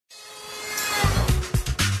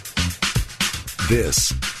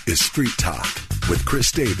This is Street Talk with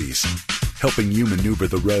Chris Davies, helping you maneuver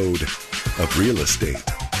the road of real estate.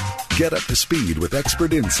 Get up to speed with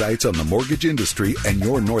expert insights on the mortgage industry and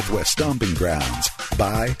your Northwest stomping grounds.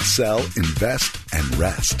 Buy, sell, invest, and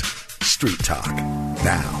rest. Street Talk.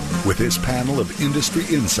 Now, with his panel of industry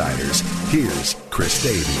insiders, here's Chris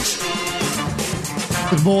Davies.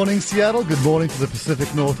 Good morning, Seattle. Good morning to the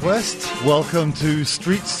Pacific Northwest. Welcome to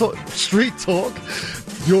Street Talk,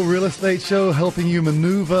 your real estate show helping you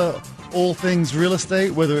maneuver all things real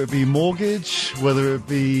estate, whether it be mortgage, whether it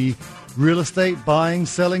be real estate, buying,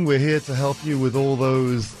 selling. We're here to help you with all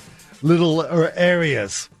those little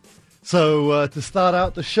areas. So to start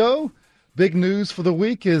out the show, big news for the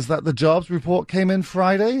week is that the jobs report came in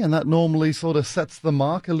Friday, and that normally sort of sets the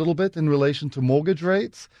mark a little bit in relation to mortgage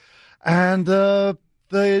rates. And the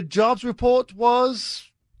jobs report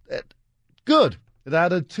was good. It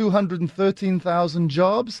added 213,000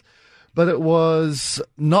 jobs, but it was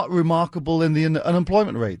not remarkable in the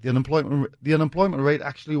unemployment rate. The unemployment rate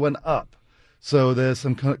actually went up. So there's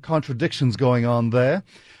some contradictions going on there.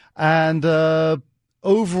 And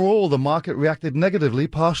overall, the market reacted negatively,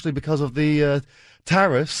 partially because of the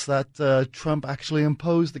tariffs that Trump actually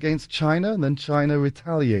imposed against China, and then China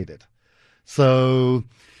retaliated. So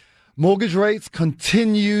mortgage rates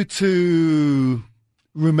continue to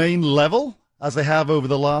remain level, as they have over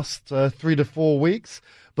the last 3 to 4 weeks.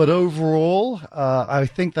 But overall, I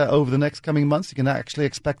think that over the next coming months, you can actually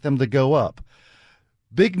expect them to go up.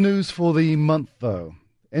 Big news for the month, though.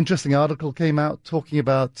 Interesting article came out talking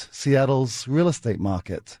about Seattle's real estate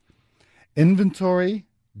market. Inventory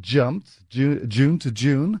jumped June to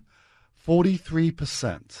June,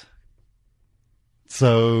 43%.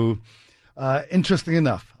 So interesting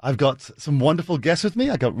enough, I've got some wonderful guests with me.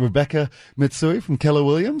 I got Rebecca Mitsui from Keller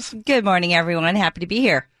Williams. Good morning, everyone. Happy to be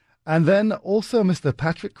here. And then also Mr.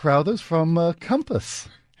 Patrick Crowthers from Compass.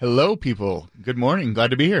 Hello, people. Good morning. Glad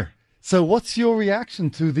to be here. So what's your reaction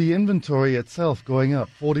to the inventory itself going up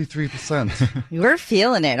 43%? We're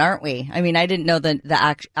feeling it, aren't we? I mean, I didn't know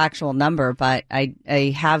the actual number, but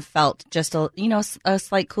I have felt just a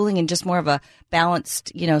slight cooling and just more of a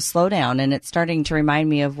balanced, slowdown. And it's starting to remind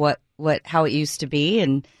me of how it used to be.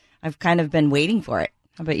 And I've kind of been waiting for it.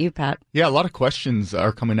 How about you, Pat? Yeah, a lot of questions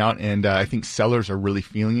are coming out, and I think sellers are really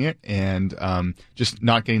feeling it, and just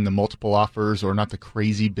not getting the multiple offers or not the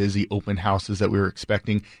crazy busy open houses that we were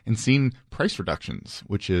expecting, and seeing price reductions,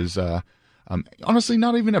 which is honestly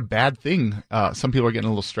not even a bad thing. Some people are getting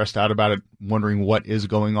a little stressed out about it, wondering what is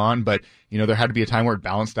going on, but there had to be a time where it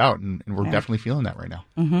balanced out, and we're definitely feeling that right now.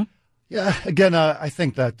 Mm-hmm. Yeah, again, I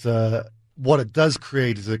think that what it does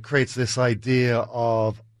create is it creates this idea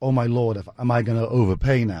of, oh my Lord, am I going to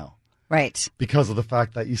overpay now? Right. Because of the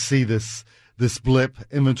fact that you see this blip,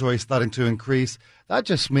 inventory starting to increase. That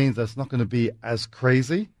just means that it's not going to be as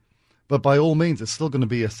crazy. But by all means, it's still going to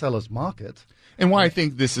be a seller's market. And why I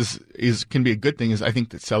think this can be a good thing is I think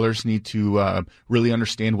that sellers need to really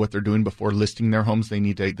understand what they're doing before listing their homes. They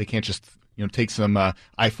can't just take some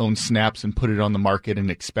iPhone snaps and put it on the market and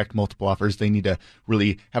expect multiple offers. They need to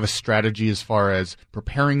really have a strategy as far as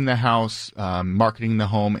preparing the house, marketing the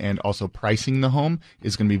home, and also pricing the home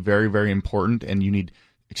is going to be very, very important. And you need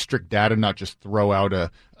strict data, not just throw out a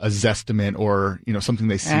Zestimate or something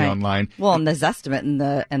they see online. Well, and the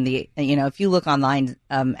Zestimate and the if you look online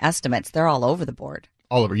estimates, they're all over the board.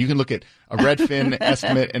 All over. You can look at a Redfin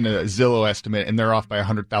estimate and a Zillow estimate, and they're off by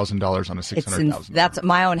 $100,000 on a $600,000. That's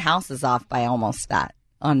my own house is off by almost that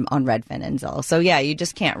on Redfin and Zillow. So yeah, you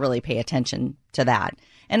just can't really pay attention to that.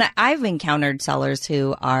 And I've encountered sellers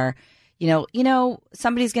who are,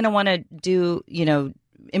 somebody's going to want to do,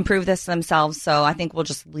 improve this themselves. So I think we'll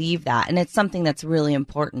just leave that. And it's something that's really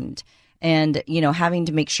important. And, having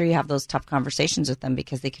to make sure you have those tough conversations with them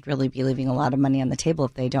because they could really be leaving a lot of money on the table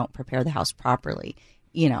if they don't prepare the house properly,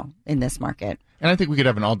 in this market. And I think we could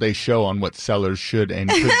have an all-day show on what sellers should and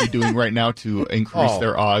could be doing right now to increase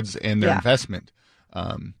their odds and their investment.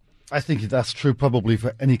 I think that's true probably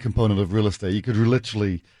for any component of real estate. You could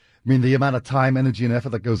literally, the amount of time, energy, and effort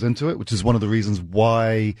that goes into it, which is one of the reasons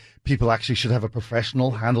why people actually should have a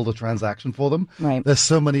professional handle the transaction for them. Right. There's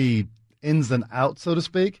so many ins and outs, so to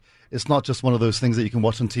speak. It's not just one of those things that you can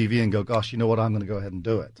watch on TV and go, gosh, you know what, I'm going to go ahead and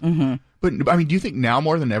do it. Mm-hmm. But, do you think now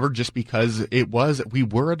more than ever, just because we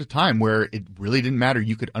were at a time where it really didn't matter.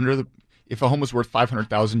 You could, if a home was worth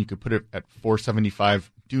 $500,000, you could put it at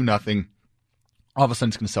 $475,000, do nothing. All of a sudden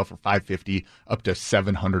it's going to sell for $550,000 up to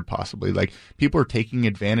 $700,000 possibly. Like, people are taking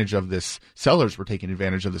advantage of this. Sellers were taking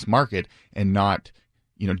advantage of this market and not,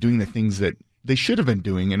 doing the things that they should have been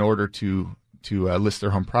doing in order to list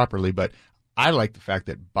their home properly. But I like the fact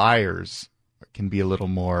that buyers can be a little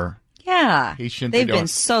more Yeah. patient. They've been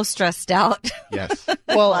so stressed out. Yes. The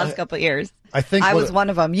Well, last couple of years. I think I was one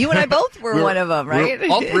of them. You and I both were one of them, right?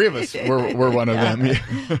 All three of us were one of them.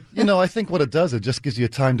 Yeah. I think what it does, it just gives you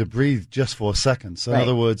time to breathe just for a second. So in Right.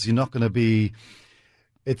 other words, you're not going to be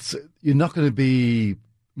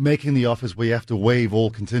making the offers where you have to waive all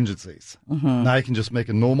contingencies. Now you can just make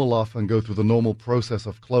a normal offer and go through the normal process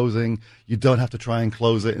of closing. You don't have to try and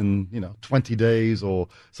close it in 20 days or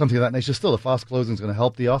something of that nature. Still, a fast closing is going to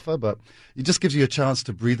help the offer, but it just gives you a chance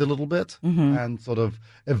to breathe a little bit and sort of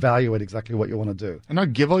evaluate exactly what you want to do. And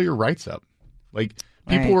not give all your rights up. Like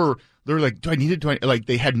people they were like, do I need it? Like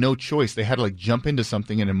they had no choice. They had to jump into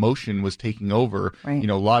something, and emotion was taking over, Right.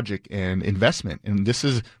 logic and investment. And this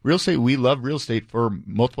is real estate. We love real estate for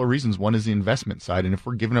multiple reasons. One is the investment side. And if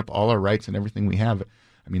we're giving up all our rights and everything we have,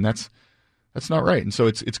 I mean, that's not right. And so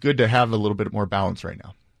it's good to have a little bit more balance right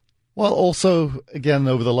now. Well, also, again,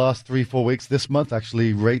 over the last 3-4 weeks, this month,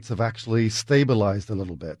 actually, rates have actually stabilized a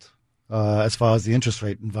little bit as far as the interest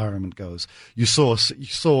rate environment goes. You saw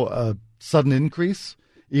a sudden increase,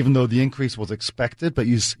 even though the increase was expected, but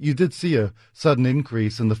you did see a sudden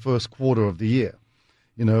increase in the first quarter of the year.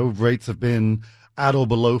 Rates have been at or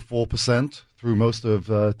below 4% through most of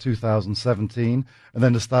 2017, and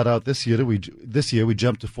then to start out this year, we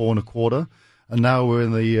jumped to 4.25%, and now we're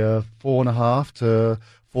in the 4.5 to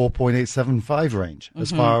 4.875 range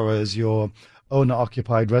as far as your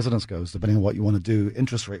owner-occupied residence goes, depending on what you want to do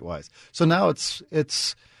interest rate-wise. So now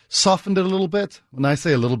it's softened it a little bit. When I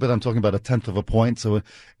say a little bit, I'm talking about 1/10 of a point, so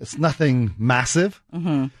it's nothing massive.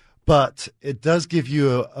 But it does give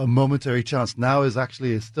you a momentary chance. Now is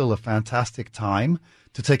actually still a fantastic time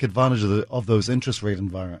to take advantage of those interest rate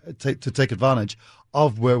environment, to take advantage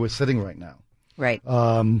of where we're sitting right now. Right.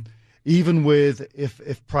 Even with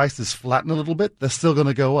if prices flatten a little bit, they're still going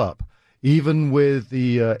to go up. Even with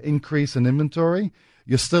the increase in inventory,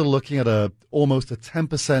 you're still looking at almost a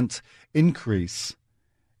 10% increase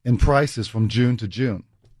in prices from June to June.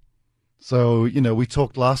 So, we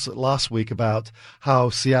talked last week about how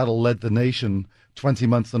Seattle led the nation 20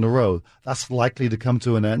 months in a row. That's likely to come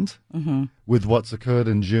to an end with what's occurred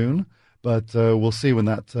in June. But we'll see when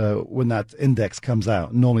that index comes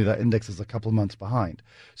out. Normally that index is a couple of months behind.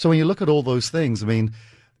 So when you look at all those things, I mean,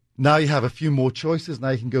 now you have a few more choices. Now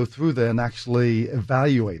you can go through there and actually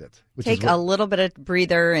evaluate it. Take a little bit of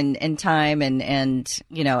breather and time and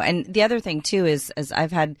the other thing too is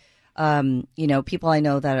I've had people I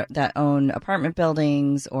know that own apartment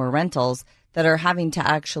buildings or rentals that are having to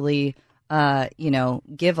actually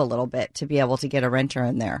give a little bit to be able to get a renter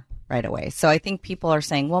in there right away. So I think people are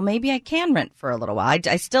saying, well, maybe I can rent for a little while.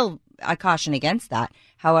 I caution against that.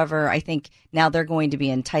 However, I think now they're going to be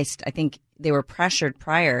enticed. I think they were pressured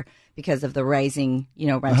prior because of the rising,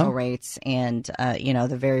 rental rates and,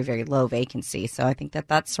 the very, very low vacancy. So I think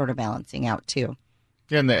that's sort of balancing out too.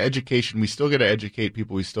 Yeah, and the education, we still got to educate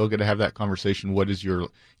people. We still got to have that conversation. What is your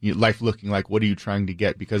life looking like? What are you trying to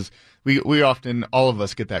get? Because we often, all of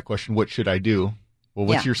us get that question, what should I do? Well,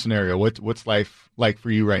 what's your scenario? What's life like for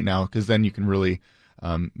you right now? Because then you can really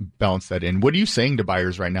balance that in. What are you saying to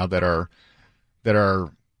buyers right now that are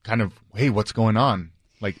kind of, hey, what's going on?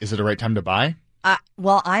 Like, is it the right time to buy?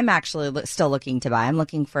 Well, I'm actually still looking to buy. I'm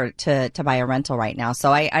looking to buy a rental right now.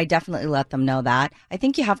 So I definitely let them know that. I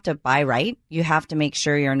think you have to buy right. You have to make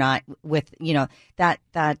sure you're not with, that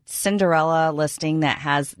Cinderella listing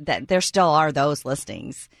that there still are those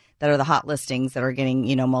listings that are the hot listings that are getting,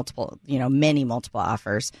 many multiple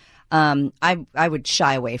offers. I would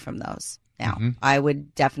shy away from those now. I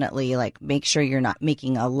would definitely make sure you're not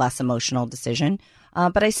making a less emotional decision.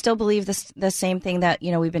 But I still believe the same thing that,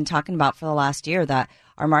 we've been talking about for the last year, that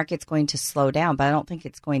our market's going to slow down, but I don't think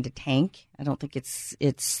it's going to tank. I don't think it's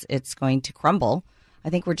going to crumble.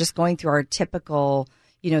 I think we're just going through our typical,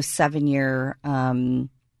 7-year,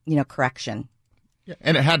 correction. Yeah,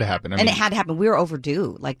 and it had to happen. It had to happen. We were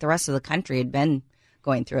overdue. Like the rest of the country had been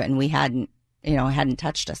going through it, and we hadn't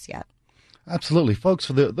touched us yet. Absolutely. Folks,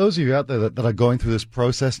 for those of you out there that are going through this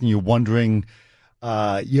process and you're wondering,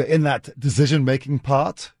 you're in that decision-making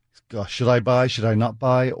part. Gosh, should I buy? Should I not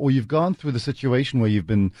buy? Or you've gone through the situation where you've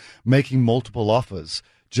been making multiple offers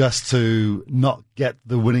just to not get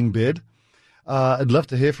the winning bid. I'd love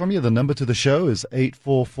to hear from you. The number to the show is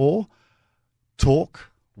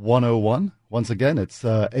 844-TALK-101. Once again, it's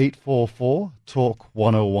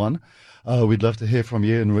 844-TALK-101. We'd love to hear from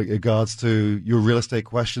you in regards to your real estate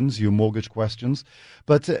questions, your mortgage questions.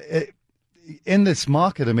 But in this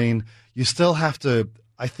market, I mean, you still have to,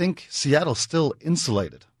 I think Seattle's still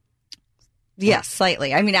insulated. Yes,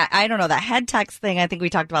 slightly. I mean, I don't know. That head text thing, I think we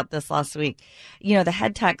talked about this last week. The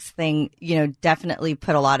head text thing, definitely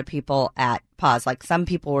put a lot of people at pause. Like some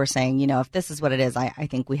people were saying, if this is what it is, I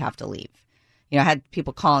think we have to leave. I had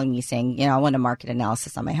people calling me saying, I want a market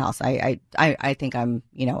analysis on my house. I think I'm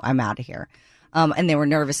out of here. And they were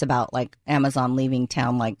nervous about like Amazon leaving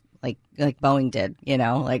town like Boeing did,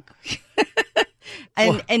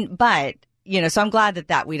 but so I'm glad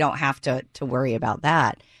that we don't have to worry about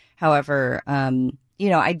that. However,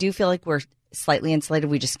 I do feel like we're slightly insulated.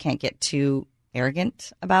 We just can't get too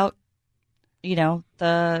arrogant about,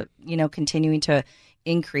 the continuing to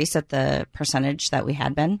increase at the percentage that we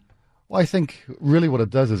had been. Well, I think really what it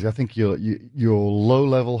does is I think your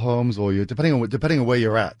low-level homes, or depending on where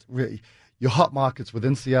you're at, really, your hot markets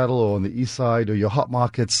within Seattle or on the east side, or your hot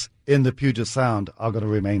markets in the Puget Sound are going to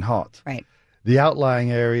remain hot. Right. The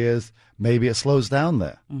outlying areas, maybe it slows down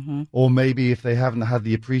there. Mm-hmm. Or maybe if they haven't had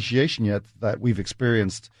the appreciation yet that we've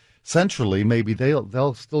experienced centrally, maybe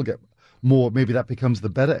they'll still get more. Maybe that becomes the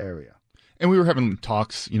better area. And we were having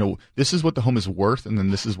talks, this is what the home is worth, and then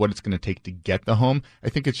this is what it's going to take to get the home. I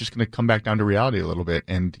think it's just going to come back down to reality a little bit.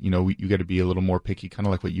 And, you got to be a little more picky, kind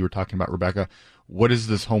of like what you were talking about, Rebecca. What is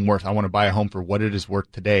this home worth? I want to buy a home for what it is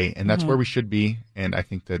worth today. And that's where we should be. And I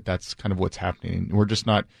think that's kind of what's happening. We're just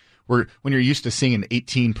not, when you're used to seeing an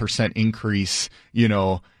 18% increase,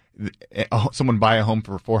 someone buy a home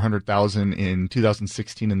for $400,000 in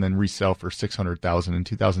 2016 and then resell for $600,000 in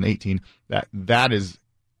 2018, that is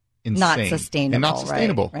insane. Not sustainable. And not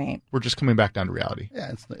sustainable. Right. We're just coming back down to reality.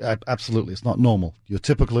 Yeah, absolutely. It's not normal. Your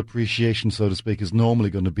typical appreciation, so to speak, is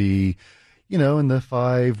normally going to be, in the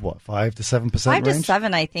 5 to 7% range. 5 to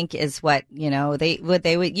 7, I think, is what, they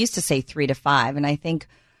would used to say 3 to 5. And I think,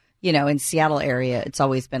 in Seattle area, it's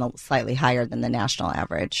always been slightly higher than the national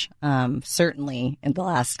average. Certainly in the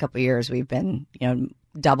last couple of years, we've been,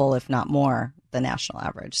 double, if not more, the national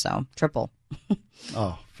average. So triple.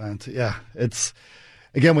 Oh, fantastic. Yeah.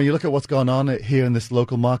 Again, when you look at what's going on here in this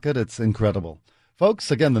local market, it's incredible.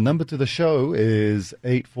 Folks, again, the number to the show is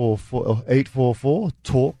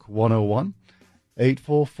 844-TALK-101,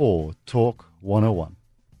 844-TALK-101.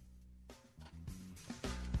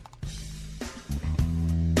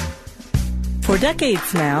 For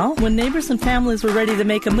decades now, when neighbors and families were ready to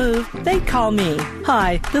make a move, they'd call me.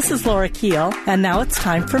 Hi, this is Laura Keel, and now it's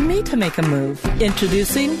time for me to make a move.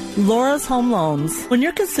 Introducing Laura's Home Loans. When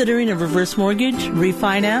you're considering a reverse mortgage,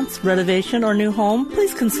 refinance, renovation, or new home,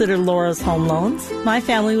 please consider Laura's Home Loans. My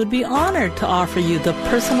family would be honored to offer you the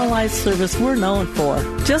personalized service we're known for.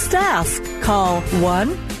 Just ask. Call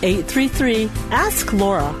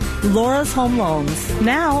 1-833-ASK-LAURA. Laura's Home Loans.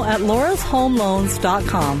 Now at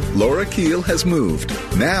laurashomeloans.com. Laura Keel has moved.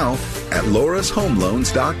 Now at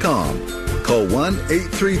laurashomeloans.com. Call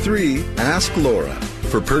 1-833-ASK-LAURA.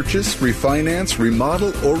 For purchase, refinance,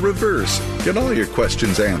 remodel, or reverse. Get all your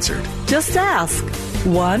questions answered. Just ask.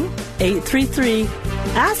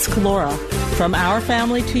 1-833-ASK-LAURA. From our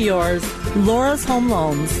family to yours, Laura's Home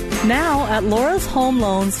Loans. Now at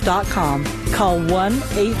laurashomeloans.com. Call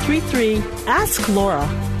 1-833-ASK-LAURA.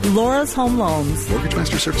 Laura's Home Loans. Mortgage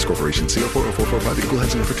Master Service Corporation, CO 40445, Equal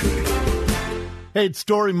Housing Opportunity. Hey, it's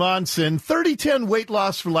Dory Monson. 3010 Weight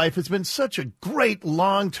Loss for Life has been such a great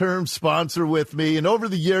long-term sponsor with me. And over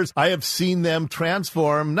the years, I have seen them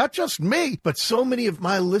transform not just me, but so many of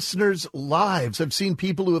my listeners' lives. I've seen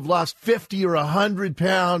people who have lost 50 or 100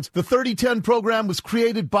 pounds. The 3010 program was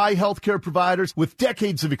created by healthcare providers with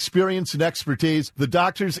decades of experience and expertise. The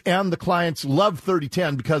doctors and the clients love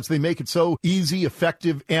 3010 because they make it so easy,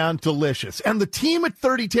 effective, and delicious. And the team at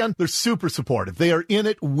 3010, they're super supportive. They are in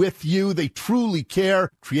it with you. They truly care.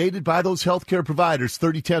 Created by those healthcare providers,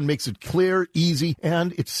 3010 makes it clear, easy,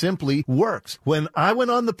 and it simply works. When I went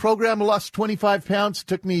on the program, I lost 25 pounds. It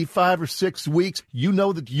took me 5 or 6 weeks. You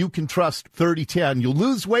know that you can trust 3010. You'll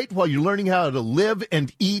lose weight while you're learning how to live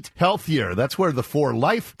and eat healthier. That's where the For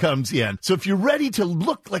Life comes in. So if you're ready to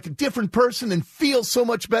look like a different person and feel so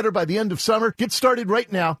much better by the end of summer, get started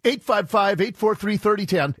right now.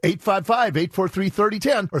 855-843-3010,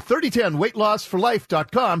 855-843-3010, or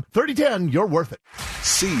 3010weightlossforlife.com. 3010, you're worth it.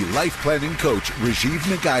 See life planning coach Rajiv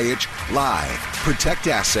Nagayich live. Protect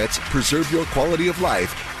assets, preserve your quality of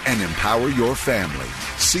life, and empower your family.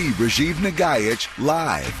 See Rajiv Nagayich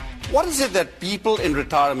live. What is it that people in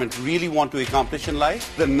retirement really want to accomplish in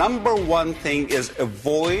life? The number one thing is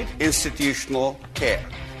avoid institutional care.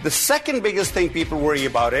 The second biggest thing people worry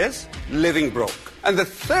about is living broke. And the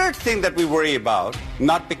third thing that we worry about,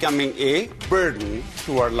 not becoming a burden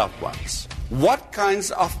to our loved ones. What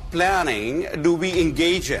kinds of planning do we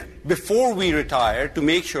engage in before we retire to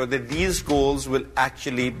make sure that these goals will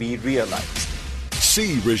actually be realized?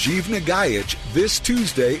 See Rajiv Nagayich this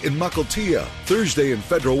Tuesday in Mukilteo, Thursday in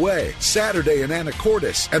Federal Way, Saturday in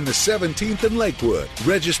Anacortes, and the 17th in Lakewood.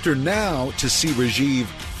 Register now to see Rajiv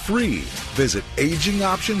free. Visit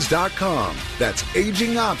agingoptions.com. That's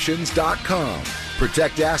agingoptions.com.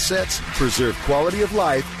 Protect assets, preserve quality of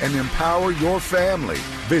life, and empower your family.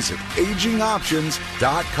 Visit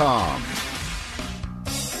agingoptions.com.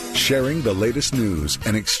 Sharing the latest news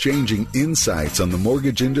and exchanging insights on the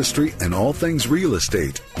mortgage industry and all things real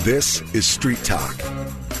estate. This is Street Talk.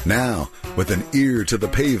 Now, with an ear to the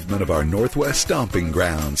pavement of our Northwest stomping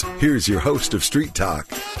grounds, here's your host of Street Talk,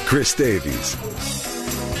 Chris Davies.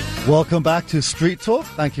 Welcome back to Street Talk.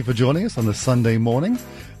 Thank you for joining us on this Sunday morning.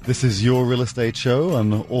 This is your real estate show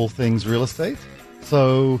on all things real estate.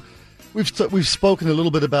 So we've spoken a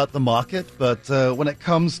little bit about the market, but when it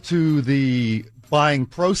comes to the buying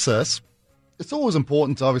process, it's always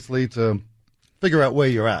important, obviously, to figure out where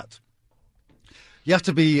you're at. You have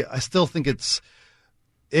to be, I still think it's,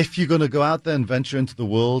 if you're going to go out there and venture into the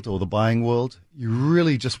world or the buying world, you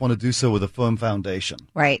really just want to do so with a firm foundation.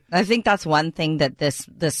 Right. I think that's one thing that this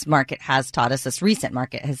market has taught us, this recent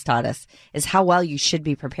market has taught us, is how well you should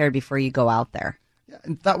be prepared before you go out there. Yeah,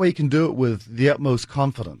 and that way you can do it with the utmost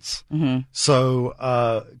confidence. Mm-hmm. So,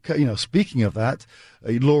 speaking of that,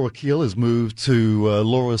 Laura Keel has moved to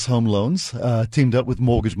Laura's Home Loans, teamed up with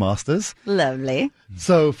Mortgage Masters. Lovely.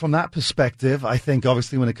 So from that perspective, I think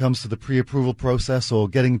obviously when it comes to the pre-approval process or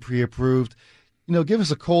getting pre-approved, give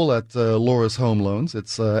us a call at Laura's Home Loans.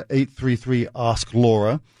 It's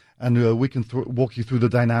 833-ASK-LAURA, and we can walk you through the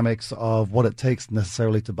dynamics of what it takes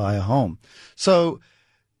necessarily to buy a home. So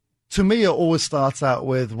to me, it always starts out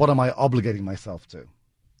with, what am I obligating myself to?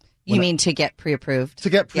 You mean to get pre-approved? To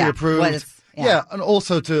get pre-approved. Yeah. And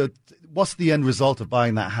also what's the end result of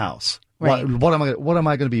buying that house? Right. What am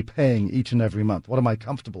I going to be paying each and every month? What am I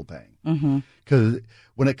comfortable paying? Because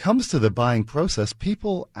when it comes to the buying process,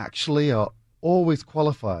 people actually are always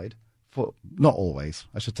qualified for, not always,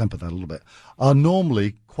 I should temper that a little bit, are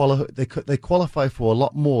normally they qualify for a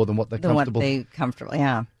lot more than what they're comfortable.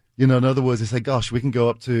 Yeah. In other words, they say, gosh, we can go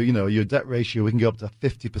up to, your debt ratio, we can go up to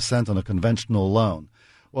 50% on a conventional loan.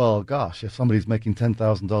 Well, gosh, if somebody's making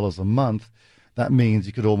 $10,000 a month, that means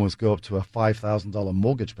you could almost go up to a $5,000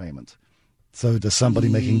 mortgage payment. So does somebody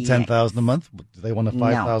making $10,000 a month, do they want a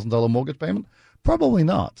 $5,000 mortgage payment? Probably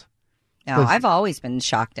not. No, I've always been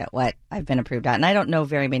shocked at what I've been approved at, and I don't know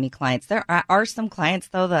very many clients. There are some clients,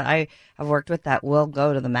 though, that I have worked with that will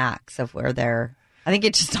go to the max of where they're. I think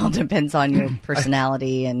it just all depends on your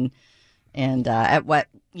personality and at what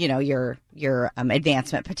your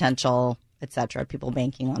advancement potential, etc. People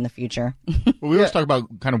banking on the future. Well, we always talk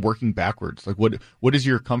about kind of working backwards. Like what are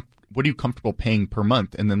you comfortable paying per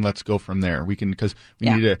month, and then let's go from there. We need to.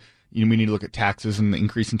 We need to look at taxes and the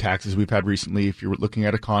increase in taxes we've had recently. If you're looking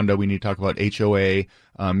at a condo, we need to talk about HOA.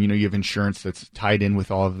 You have insurance that's tied in with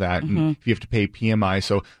all of that. And if you have to pay PMI.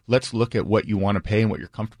 So let's look at what you want to pay and what you're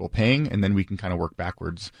comfortable paying, and then we can kind of work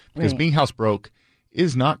backwards. Because being house broke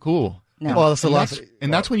is not cool. No. Well,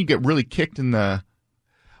 that's when you get really kicked in the...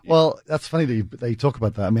 Well, that's funny that you talk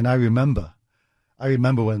about that. I mean, I remember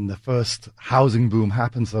when the first housing boom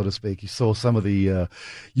happened, so to speak. You saw some of the,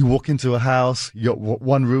 you walk into a house, you got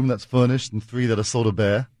one room that's furnished and three that are sort of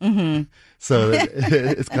bare. Mm-hmm. So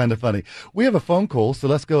it's kind of funny. We have a phone call, so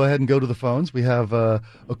let's go ahead and go to the phones. We have a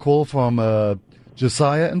call from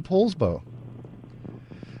Josiah in Paulsbo.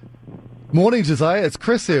 Morning, Josiah. It's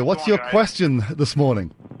Chris here. What's your question this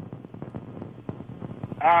morning?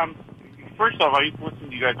 First off, I used to listen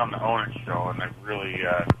to you guys on the Owner Show, and I really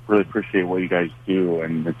appreciate what you guys do,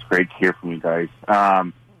 and it's great to hear from you guys.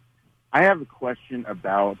 I have a question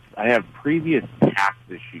about, I have previous tax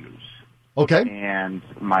issues. Okay. And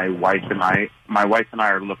my wife and I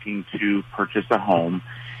are looking to purchase a home,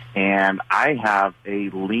 and I have a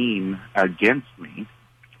lien against me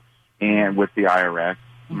and with the IRS.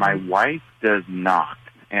 My wife does not,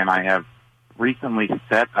 and I have recently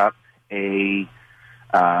set up a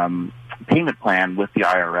payment plan with the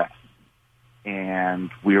IRS,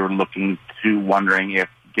 and we were wondering if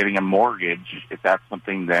getting a mortgage, if that's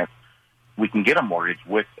something that we can get a mortgage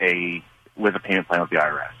with a payment plan with the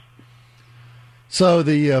IRS. So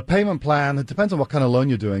the payment plan, it depends on what kind of loan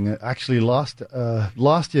you're doing. Actually, last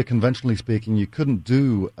year, conventionally speaking, you couldn't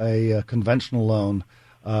do a conventional loan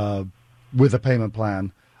with a payment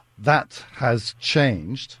plan. That has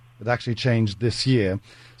changed. It actually changed this year.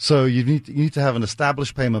 So you need to have an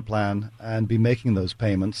established payment plan and be making those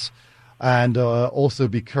payments, and also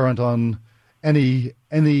be current on any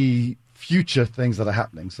future things that are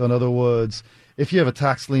happening. So in other words, if you have a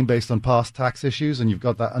tax lien based on past tax issues and you've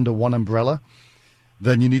got that under one umbrella,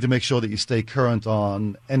 then you need to make sure that you stay current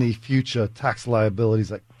on any future tax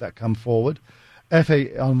liabilities that come forward.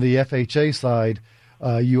 On the FHA side,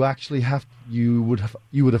 you would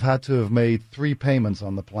have had to have made 3 payments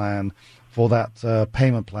on the plan for that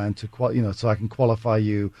payment plan so I can qualify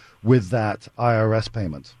you with that IRS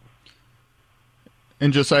payment.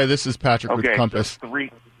 And Josiah, this is Patrick with Compass. So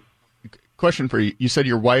 3. Question for you. You said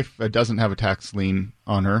your wife doesn't have a tax lien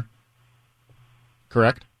on her,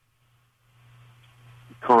 correct?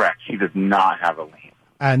 Correct. She does not have a lien.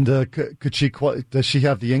 And does she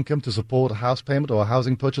have the income to support a house payment or a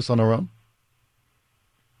housing purchase on her own?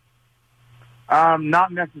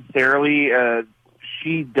 Not necessarily.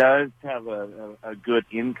 She does have a good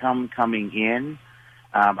income coming in.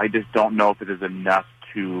 I just don't know if it is enough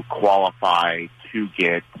to qualify to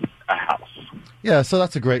get a house. Yeah, so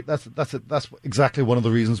that's exactly one of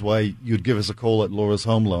the reasons why you'd give us a call at Laura's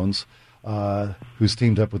Home Loans, who's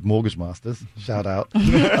teamed up with Mortgage Masters. Shout out.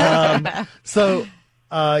 That's a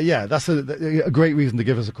great reason to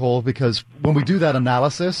give us a call, because when we do that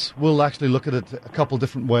analysis, we'll actually look at it a couple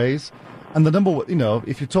different ways. And the number,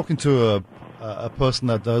 if you're talking to a person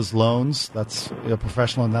that does loans, that's a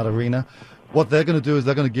professional in that arena, what they're going to do is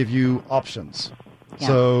they're going to give you options. Yeah.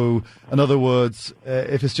 So, in other words,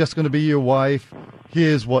 if it's just going to be your wife,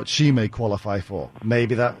 here's what she may qualify for.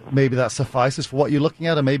 Maybe that suffices for what you're looking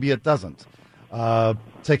at, or maybe it doesn't.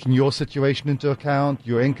 Taking your situation into account,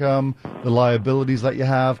 your income, the liabilities that you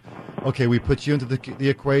have. Okay, we put you into the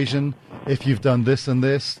equation. If you've done this and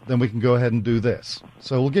this, then we can go ahead and do this.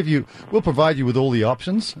 So we'll provide you with all the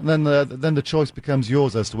options, and then the choice becomes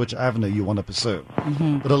yours as to which avenue you want to pursue.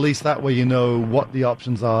 Mm-hmm. But at least that way you know what the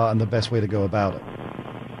options are and the best way to go about it.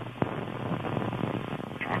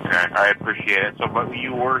 Okay, I appreciate it. So, but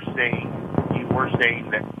you were saying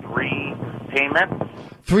that 3 payments.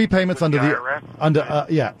 3 payments under IRS?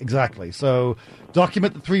 Yeah, exactly. So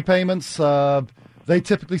document the 3 payments. They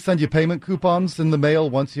typically send you payment coupons in the mail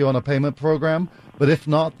once you're on a payment program. But if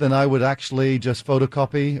not, then I would actually just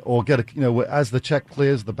photocopy or get as the check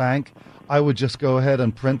clears the bank, I would just go ahead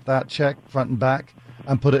and print that check front and back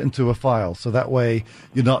and put it into a file. So that way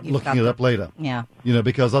you're not looking it up later. Yeah.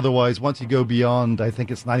 Because otherwise, once you go beyond, I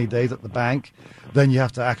think it's 90 days at the bank, then you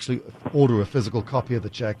have to actually order a physical copy of the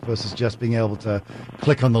check versus just being able to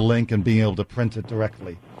click on the link and being able to print it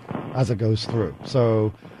directly as it goes through.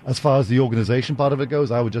 So as far as the organization part of it goes,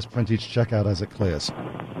 I would just print each check out as it clears.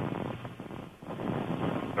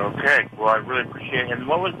 Okay. Well, I really appreciate it. And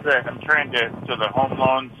what was the home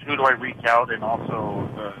loans, who do I reach out? And also,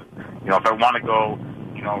 if I want to go,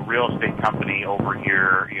 real estate company over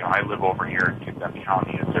here, I live over here in Kitsap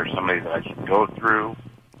County. Is there somebody that I should go through?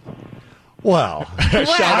 Well,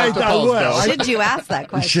 should you ask that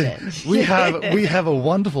question? We have a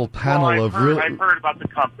wonderful panel I've heard about the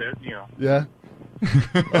Compass, Yeah.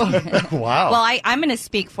 Wow. Well, I'm going to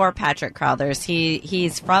speak for Patrick Crowthers.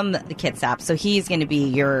 He's from the Kitsap, so he's going to be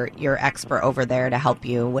your expert over there to help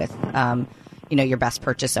you with your best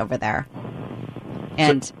purchase over there.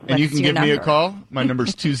 And you can give me a call. My number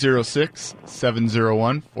is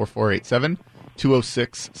 206-701-4487.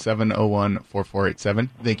 206-701-4487.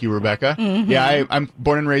 Thank you, Rebecca. Mm-hmm. Yeah, I'm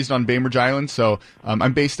born and raised on Bainbridge Island, so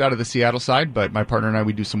I'm based out of the Seattle side, but my partner and I,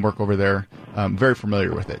 we do some work over there. Very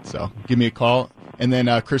familiar with it, so give me a call. And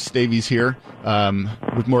then Chris Davies here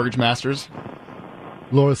with Mortgage Masters.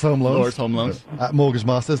 Laura's Home Loans. At Mortgage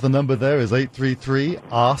Masters, the number there is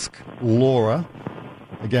 833-ASK-LAURA.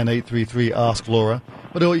 Again, 833-ASK-LAURA.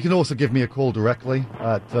 But you can also give me a call directly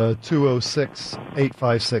at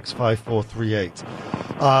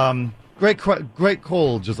 206-856-5438. Great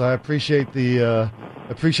call, Josiah. I appreciate the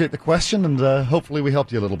question, and hopefully we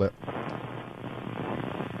helped you a little bit.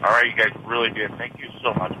 All right, you guys really did. Thank you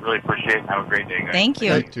so much. Really appreciate it. Have a great day, guys. Thank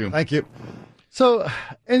you. Thank you. So,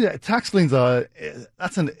 tax liens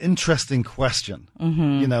that's an interesting question.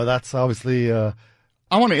 Mm-hmm. That's obviously...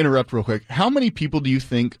 I want to interrupt real quick. How many people do you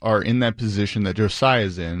think are in that position that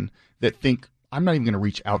Josiah's in that think, I'm not even going to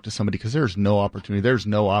reach out to somebody because there's no opportunity, there's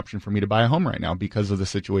no option for me to buy a home right now because of the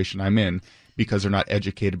situation I'm in, because they're not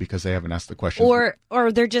educated, because they haven't asked the questions?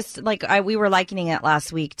 Or they're just like, we were likening it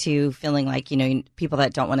last week to feeling like, people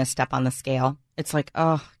that don't want to step on the scale. It's like,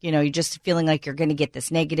 you're just feeling like you're going to get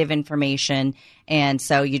this negative information, and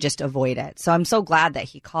so you just avoid it. So I'm so glad that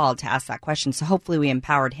he called to ask that question. So hopefully we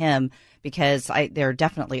empowered him, because there are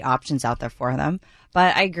definitely options out there for them.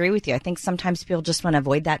 But I agree with you. I think sometimes people just want to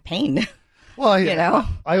avoid that pain. Well,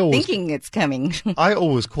 I always thinking it's coming. I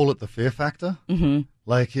always call it the fear factor. Mm-hmm.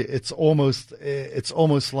 Like it's almost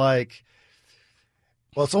like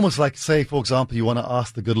Well, it's almost like, say, for example, you want to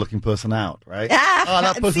ask the good-looking person out, right?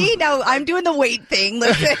 Ah, see, now I'm doing the wait thing.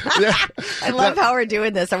 Listen, I love how we're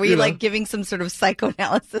doing this. Are we giving some sort of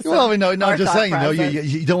psychoanalysis? Well, no, I'm just saying,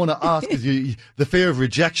 you don't want to ask because the fear of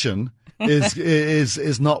rejection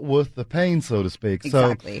is not worth the pain, so to speak.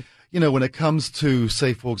 Exactly. So, when it comes to,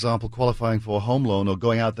 say, for example, qualifying for a home loan or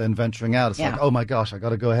going out there and venturing out, it's like, oh my gosh, I got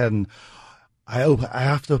to go ahead and I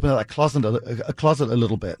have to open up that closet a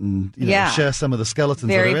little bit and share some of the skeletons.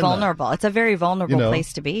 Very that are vulnerable. In there. It's a very vulnerable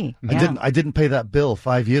place to be. I didn't pay that bill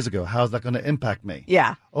 5 years ago. How's that going to impact me?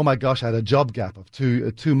 Yeah. Oh my gosh, I had a job gap of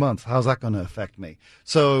two months. How's that going to affect me?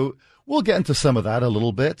 So we'll get into some of that a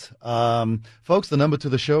little bit, folks. The number to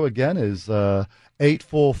the show again is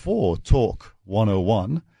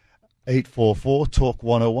 844-TALK-101.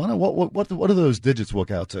 844-TALK-101. And what do those digits work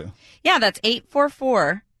out to? Yeah, that's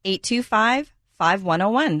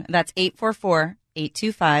 844-825-5101. That's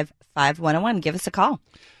 844-825-5101. Give us a call.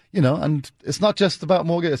 And it's not just about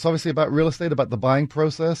mortgage. It's obviously about real estate, about the buying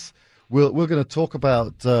process. We're going to talk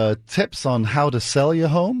about tips on how to sell your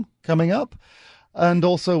home coming up. And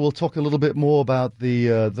also we'll talk a little bit more about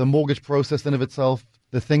the mortgage process in of itself,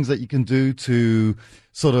 the things that you can do to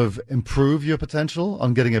sort of improve your potential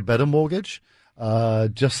on getting a better mortgage.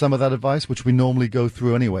 Just some of that advice, which we normally go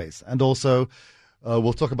through anyways. And also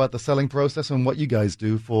we'll talk about the selling process and what you guys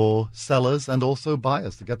do for sellers and also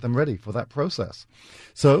buyers to get them ready for that process.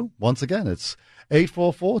 So once again, it's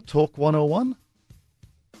 844-TALK-101.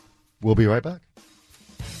 We'll be right back.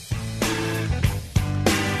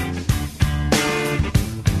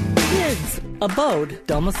 Kids, abode,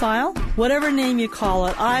 domicile, whatever name you call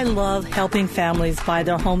it, I love helping families buy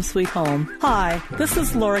their home sweet home. Hi, this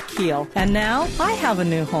is Laura Keel, and now I have a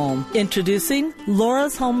new home. Introducing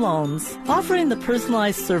Laura's Home Loans, offering the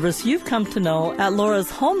personalized service you've come to know at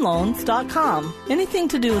laurashomeloans.com. Anything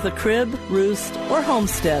to do with a crib, roost, or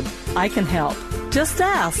homestead, I can help. Just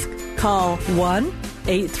ask. Call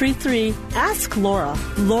 1-833-ASK-LAURA.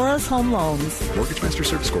 Laura's Home Loans. Mortgage Master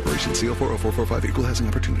Service Corporation, CO 40445, Equal Housing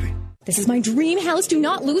Opportunity. This is my dream house. Do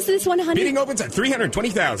not lose this one, honey. Bidding opens at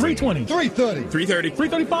 $320,000. $320. $330. $330.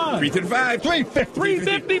 $335. $335. $350.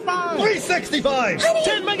 $355. $365.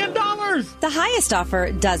 $10 million. The highest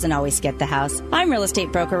offer doesn't always get the house. I'm real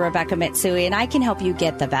estate broker Rebecca Mitsui, and I can help you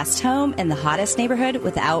get the best home in the hottest neighborhood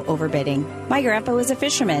without overbidding. My grandpa was a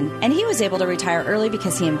fisherman, and he was able to retire early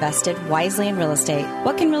because he invested wisely in real estate.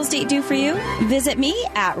 What can real estate do for you? Visit me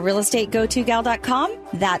at realestategotogal.com.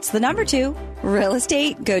 That's the number 2.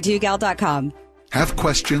 realestategotogal.com. Have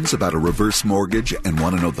questions about a reverse mortgage and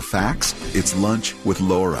want to know the facts? It's Lunch with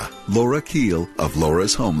Laura. Laura Keel of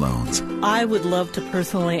Laura's Home Loans. I would love to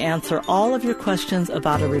personally answer all of your questions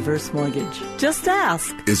about a reverse mortgage. Just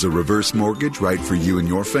ask. Is a reverse mortgage right for you and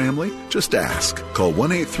your family? Just ask. Call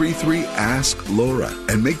 1-833-ASK-LAURA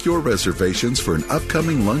and make your reservations for an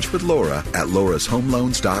upcoming Lunch with Laura at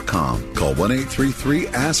laurashomeloans.com. Call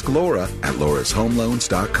 1-833-ASK-LAURA at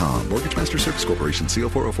laurashomeloans.com. Mortgage Master Service Corporation, CO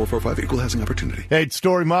 40445, Equal Housing Opportunity. Hey, it's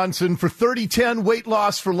Story Monson for 3010 Weight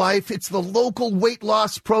Loss for Life. It's the local weight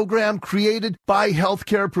loss program created by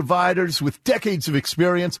healthcare providers with decades of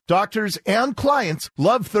experience. Doctors and clients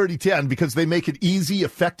love 3010 because they make it easy,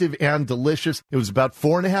 effective, and delicious. It was about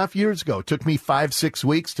 4.5 years ago. It took me 5-6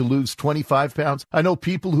 weeks to lose 25 pounds. I know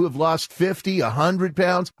people who have lost 50, 100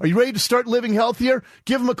 pounds. Are you ready to start living healthier?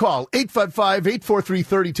 Give them a call,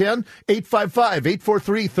 855-843-3010,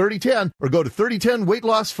 855-843-3010, or go to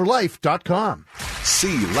 3010weightlossforlife.com.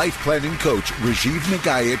 See life planning coach Rajiv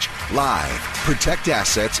Nagayich live. Protect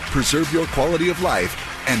assets, preserve your quality of life,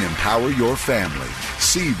 and empower your family.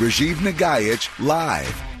 See Rajiv Nagayich live.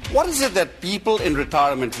 What is it that people in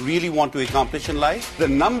retirement really want to accomplish in life? The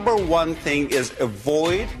number one thing is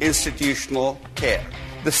avoid institutional care.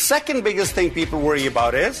 The second biggest thing people worry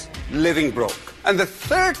about is living broke. And the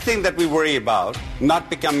third thing that we worry about, not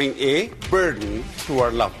becoming a burden to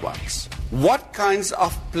our loved ones. What kinds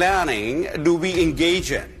of planning do we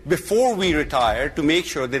engage in before we retire to make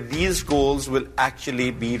sure that these goals will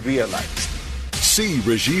actually be realized? See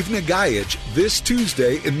Rajiv Nagayich this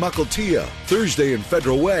Tuesday in Mukilteo, Thursday in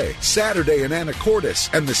Federal Way, Saturday in Anacortes,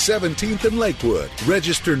 and the 17th in Lakewood.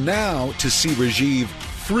 Register now to see Rajiv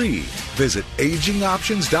free. Visit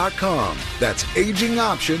agingoptions.com. That's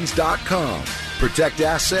agingoptions.com. Protect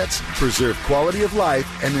assets, preserve quality of life,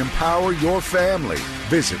 and empower your family.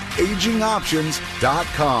 Visit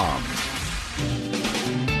agingoptions.com.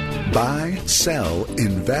 Buy, sell,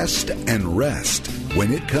 invest, and rest.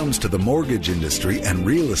 When it comes to the mortgage industry and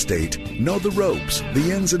real estate, know the ropes,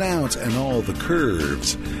 the ins and outs, and all the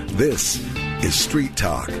curves. This is Street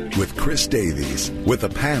Talk with Chris Davies, with a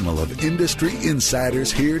panel of industry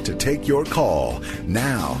insiders here to take your call.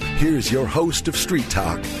 Now, here's your host of Street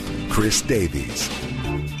Talk, Chris Davies.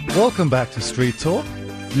 Welcome back to Street Talk,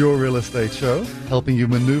 your real estate show, helping you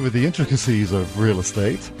maneuver the intricacies of real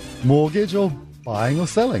estate, mortgage, or buying or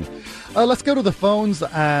selling. Let's go to the phones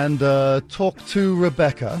and talk to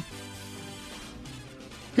Rebecca.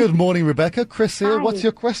 Good morning, Rebecca. Chris here. Hi. What's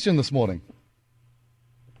your question this morning?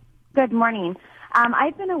 Good morning.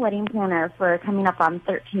 I've been a wedding planner for coming up on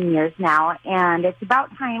 13 years now, and it's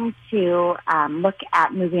about time to look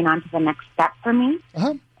at moving on to the next step for me.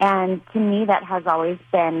 Uh-huh. And to me, that has always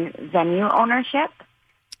been venue ownership.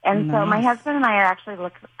 And so my husband and I are actually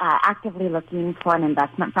actively looking for an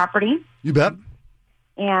investment property. You bet.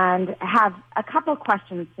 And have a couple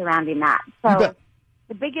questions surrounding that. You So bet.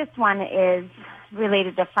 the biggest one is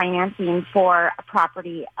related to financing for a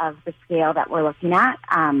property of the scale that we're looking at.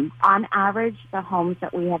 On average, the homes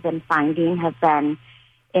that we have been finding have been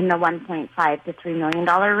in the $1.5 to $3 million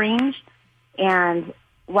range. And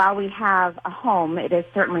while we have a home, it is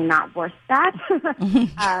certainly not worth that.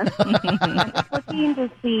 I'm just looking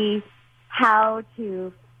to see how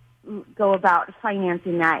to go about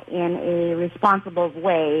financing that in a responsible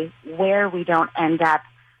way where we don't end up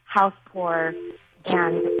house poor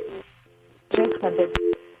and risk of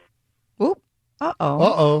business. Oop. Uh-oh.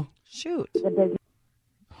 Uh-oh. Shoot.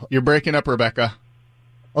 You're breaking up, Rebecca.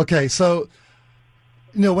 Okay, so,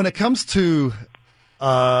 when it comes to...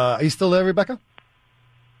 are you still there, Rebecca?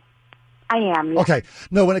 I am. Yes. Okay.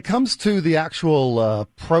 No, when it comes to the actual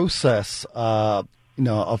process, of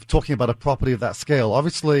talking about a property of that scale,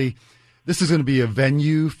 obviously this is going to be a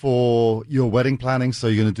venue for your wedding planning. So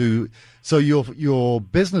you're going to your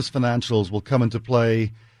business financials will come into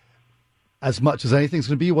play as much as anything. It's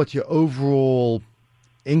going to be what your overall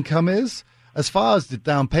income is. As far as the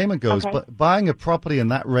down payment goes, Okay. but buying a property in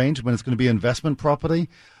that range when it's going to be investment property,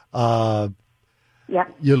 you're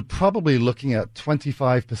probably looking at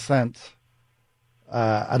 25%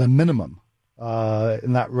 at a minimum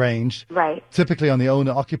in that range. Right. Typically on the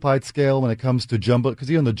owner-occupied scale when it comes to jumbo, because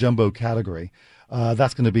you're in the jumbo category,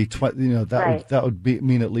 that's going to be, that would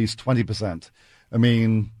mean at least 20%. I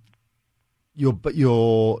mean,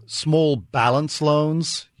 your small balance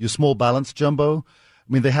loans, your small balance jumbo,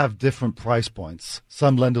 I mean, they have different price points.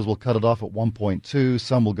 Some lenders will cut it off at 1.2.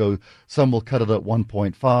 Some will cut it at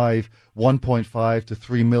 1.5. 1.5 to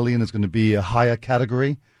 3 million is going to be a higher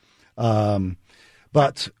category.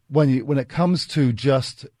 But when it comes to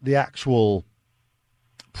just the actual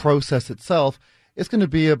process itself, it's going to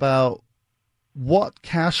be about what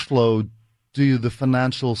cash flow do the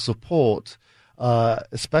financial support,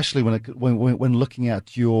 especially when looking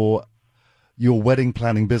at your wedding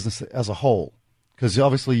planning business as a whole. Because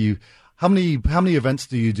obviously, how many events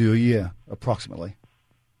do you do a year approximately?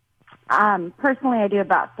 Personally, I do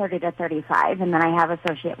about 30 to 35, and then I have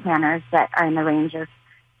associate planners that are in the range of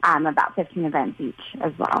about 15 events each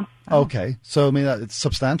as well. Okay, so I mean it's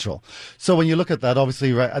substantial. So when you look at that,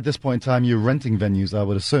 obviously, right at this point in time, you're renting venues, I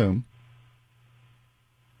would assume.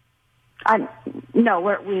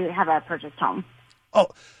 No, we have a purchased home. Oh,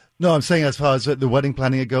 no, I'm saying as far as the wedding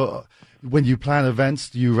planning go, when you plan events,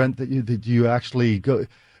 do you rent that? Do you actually go?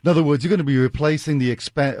 In other words, you're going to be replacing the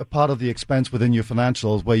part of the expense within your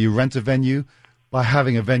financials, where you rent a venue, by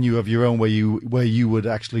having a venue of your own where you would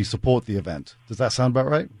actually support the event. Does that sound about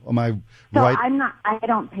right? Am I right? I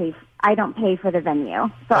don't pay for the venue.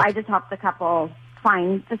 So I just help the couple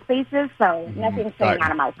find the spaces. So nothing's staying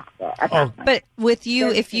out of my pocket. But with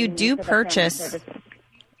you, if you do purchase,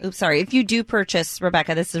 if you do purchase,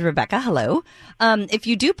 Rebecca, this is Rebecca. Hello. If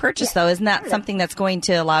you do purchase, though, isn't that something that's going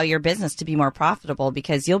to allow your business to be more profitable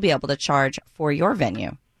because you'll be able to charge for your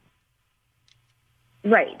venue?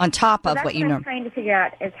 Right. On top of what you know. What I'm trying to figure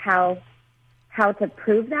out is how to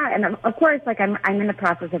prove that. And of course, like I'm in the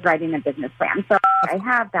process of writing a business plan. So I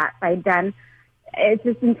have that side done. It's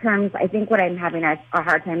just in terms, I think what I'm having a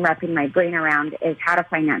hard time wrapping my brain around is how to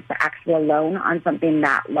finance the actual loan on something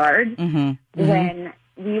that large when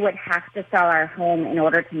we would have to sell our home in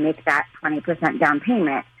order to make that 20% down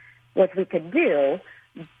payment, which we could do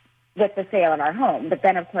with the sale of our home. But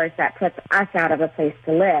then, of course, that puts us out of a place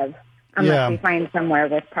to live unless we find somewhere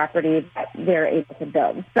with property that they're able to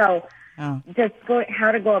build. So just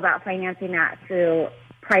how to go about financing that through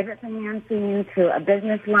private financing, through a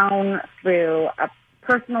business loan, through a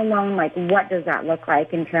personal loan, like what does that look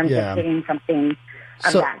like in terms of getting something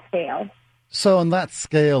of that scale? So on that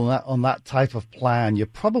scale, on that type of plan, you're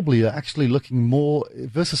probably actually looking more,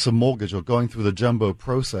 versus a mortgage or going through the jumbo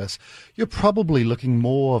process, you're probably looking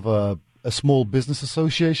more of a small business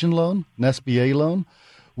association loan, an SBA loan,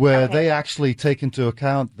 where they actually take into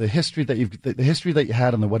account the history that you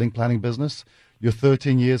had in the wedding planning business. Your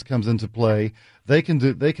 13 years comes into play. They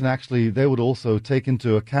would also take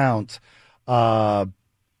into account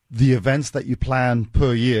the events that you plan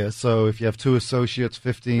per year. So if you have 2 associates,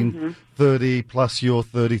 15, 30 plus your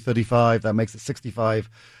 30, 35, that makes it 65,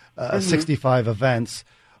 65 events.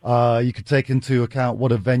 You could take into account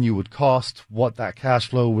what a venue would cost, what that cash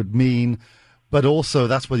flow would mean, but also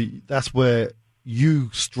that's where you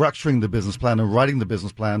structuring the business plan and writing the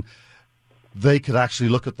business plan, they could actually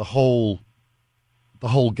look at the whole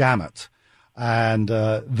gamut. And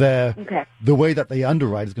the way that they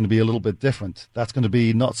underwrite is going to be a little bit different. That's going to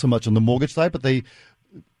be not so much on the mortgage side, but they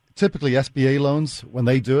typically SBA loans, when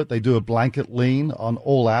they do it, they do a blanket lien on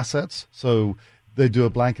all assets. So they do a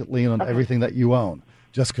blanket lien on everything that you own,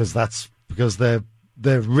 just because their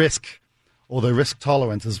risk or their risk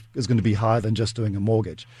tolerance is going to be higher than just doing a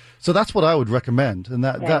mortgage. So that's what I would recommend. And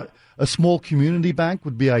that a small community bank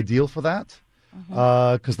would be ideal for that.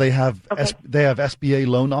 Because they have SBA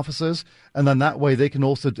loan officers, and then that way they can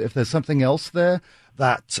also, if there's something else there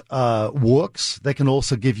that works, they can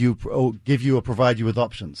also give you or provide you with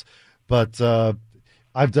options. But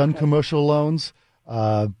I've done commercial loans,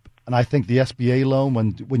 and I think the SBA loan,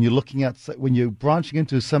 when you're branching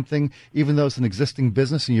into something, even though it's an existing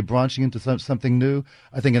business and you're branching into something new,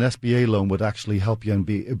 I think an SBA loan would actually help you and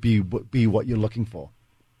be what you're looking for.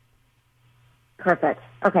 Perfect.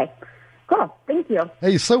 Okay. Cool. Thank you.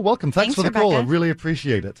 Hey, you're so welcome. Thanks for the call. I really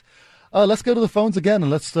appreciate it. Let's go to the phones again, and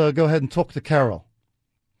let's go ahead and talk to Carol.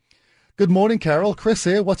 Good morning, Carol. Chris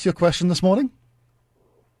here. What's your question this morning?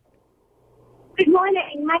 Good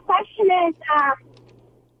morning. My question is,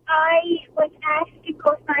 I was asked to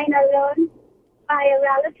co-sign a loan by a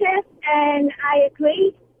relative, and I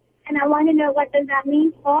agreed, and I want to know what does that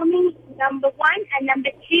mean for me, number one. And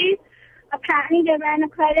number two, apparently they ran a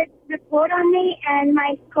credit report on me, and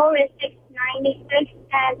my score is 696,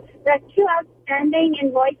 and there are 2 outstanding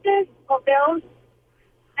invoices or bills,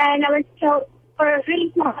 and I was told for a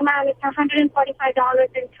really small amount, it's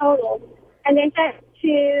 $145 in total. And they said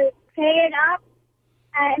to pay it up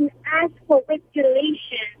and ask for with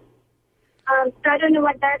deletion. So I don't know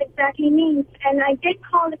what that exactly means. And I did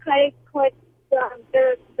call the credit court,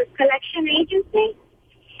 the collection agency,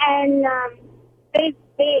 and they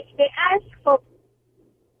asked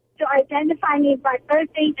to identify me by birth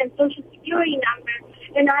date and social security number,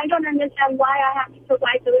 and I don't understand why I have to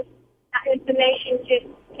provide that information to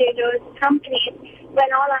those companies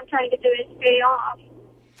when all I'm trying to do is pay off.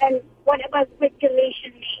 And what about with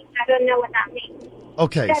deletion means? I don't know what that means.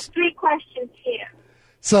 Okay. There's 3 questions here.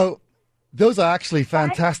 So those are actually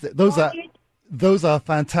fantastic. Those are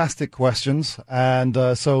fantastic questions. And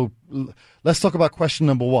so let's talk about question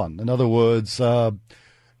number 1. In other words,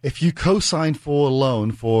 if you co-sign for a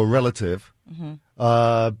loan for a relative,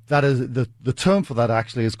 that is the term for that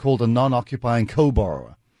actually is called a non-occupying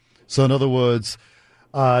co-borrower. So in other words,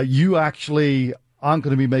 you actually aren't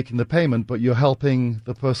going to be making the payment, but you're helping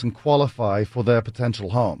the person qualify for their potential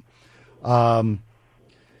home.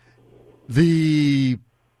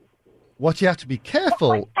 What you have to be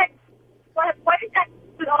careful. What is that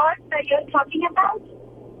clause that you're talking about?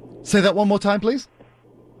 Say that one more time, please.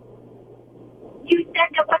 You said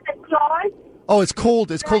there was a clause. Oh, it's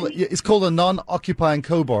called a non-occupying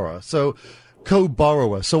co-borrower. So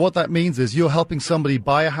co-borrower. So what that means is you're helping somebody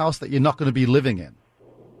buy a house that you're not going to be living in.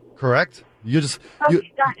 Correct? Got it.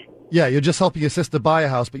 Yeah, you're just helping your sister buy a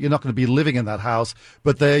house, but you're not going to be living in that house.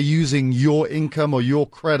 But they're using your income or your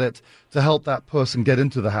credit to help that person get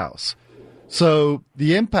into the house. So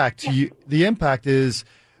the impact is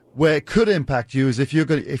where it could impact you is if you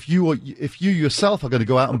yourself are going to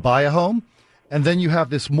go out and buy a home, and then you have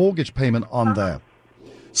this mortgage payment on there.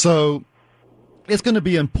 So it's going to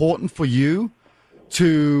be important for you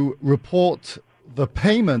to report the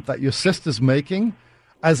payment that your sister's making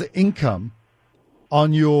as income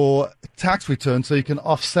on your tax return so you can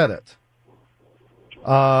offset it.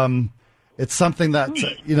 It's something that,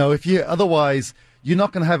 if you otherwise you're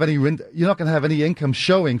not going to have any income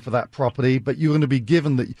showing for that property, but you're going to be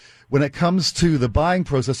given that when it comes to the buying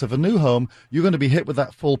process of a new home, you're going to be hit with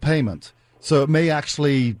that full payment. So it may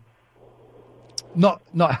actually not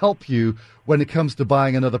help you when it comes to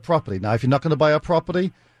buying another property. Now, if you're not going to buy a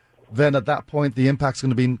property, then at that point the impact's going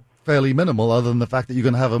to be fairly minimal, other than the fact that you're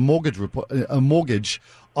going to have a mortgage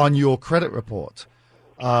on your credit report.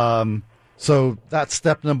 So that's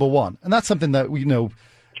step number 1, and that's something that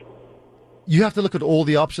you have to look at all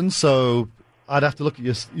the options. So I'd have to look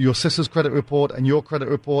at your sister's credit report and your credit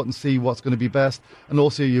report and see what's going to be best, and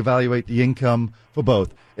also you evaluate the income for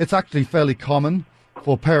both. It's actually fairly common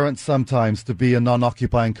for parents sometimes to be a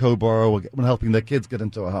non-occupying co-borrower when helping their kids get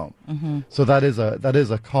into a home. Mm-hmm. So that is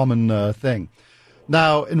a common thing.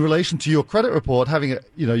 Now, in relation to your credit report, having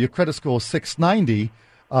your credit score is 690,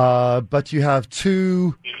 but you have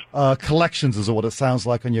 2 collections, is what it sounds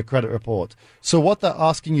like on your credit report. So what they're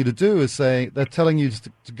asking you to do is they're telling you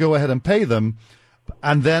to go ahead and pay them,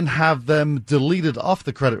 and then have them deleted off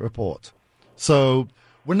the credit report. So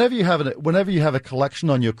whenever you have a collection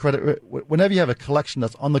on your whenever you have a collection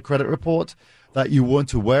that's on the credit report that you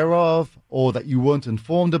weren't aware of or that you weren't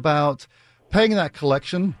informed about, paying that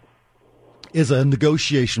collection is a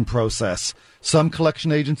negotiation process. Some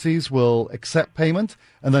collection agencies will accept payment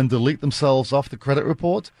and then delete themselves off the credit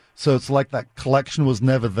report, so it's like that collection was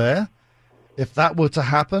never there. If that were to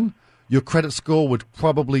happen, your credit score would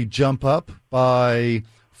probably jump up by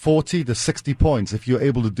 40 to 60 points if you're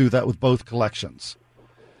able to do that with both collections.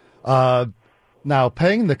 Now,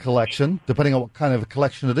 paying the collection, depending on what kind of a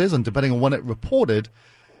collection it is and depending on when it reported,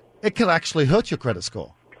 it can actually hurt your credit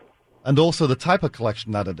score, and also the type of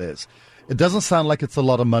collection that it is. It doesn't sound like it's a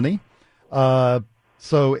lot of money.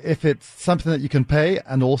 So if it's something that you can pay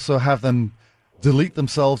and also have them delete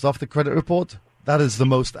themselves off the credit report, that is the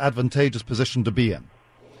most advantageous position to be in.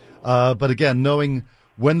 But again, knowing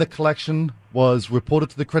when the collection was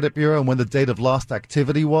reported to the credit bureau and when the date of last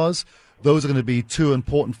activity was, those are going to be 2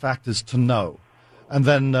 important factors to know. And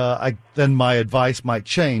then then my advice might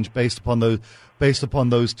change based upon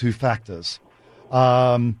those 2 factors.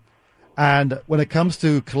 And when it comes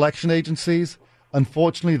to collection agencies,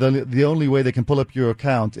 unfortunately, the only way they can pull up your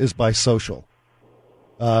account is by social,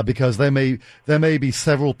 because there may be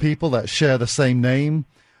several people that share the same name.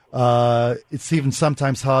 It's even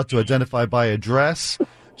sometimes hard to identify by address,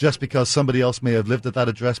 just because somebody else may have lived at that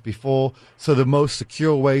address before. So the most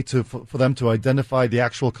secure way for them to identify the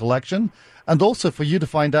actual collection, and also for you to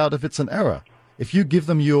find out if it's an error. If you give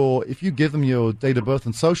them your date of birth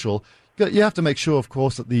and social, you have to make sure, of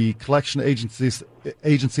course, that the collection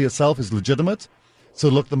agency itself is legitimate. So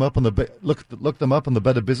look them up on the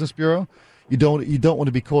Better Business Bureau. You don't want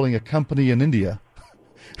to be calling a company in India.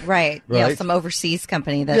 Right. Right. Yeah, some overseas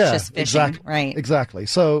company that's just fishing. Exactly. Right. Exactly.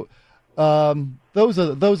 So those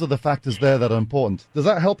are the factors there that are important. Does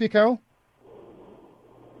that help you, Carol?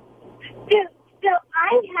 So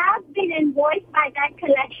I have been invoiced by that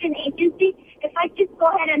collection agency. If I just go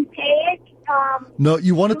ahead and pay it, no,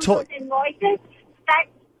 you want to talk. Invoices,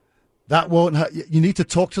 that won't. You need to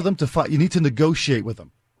talk to them you need to negotiate with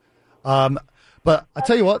them. But I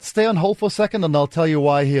tell you what, stay on hold for a second, and I'll tell you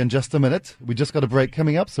why here in just a minute. We just got a break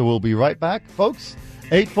coming up, so we'll be right back, folks.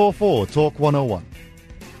 844-TALK-101.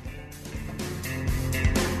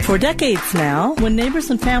 For decades now, when neighbors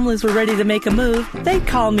and families were ready to make a move, they'd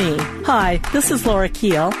call me. Hi, this is Laura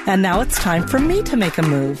Keel, and now it's time for me to make a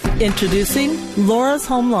move. Introducing Laura's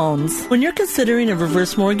Home Loans. When you're considering a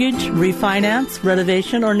reverse mortgage, refinance,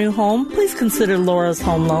 renovation, or new home, please consider Laura's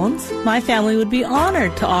Home Loans. My family would be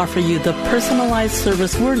honored to offer you the personalized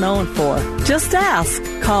service we're known for. Just ask.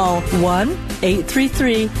 Call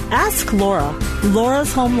 1-833-ASK-LAURA.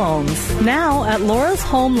 Laura's Home Loans. Now at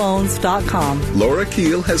laurashomeloans.com. Laura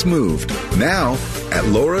Keel has moved. Now at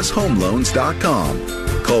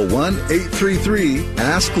laurashomeloans.com. Call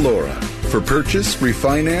 1-833-ASK-LAURA. For purchase,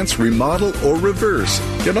 refinance, remodel, or reverse.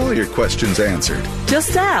 Get all your questions answered.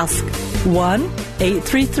 Just ask.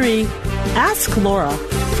 1-833-ASK-LAURA.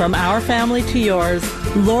 From our family to yours,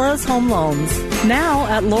 Laura's Home Loans. Now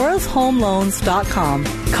at laurashomeloans.com.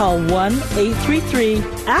 Call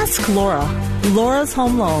 1-833-ASK-LAURA. Laura's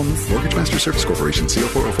Home Loans. Mortgage Master Service Corporation, CO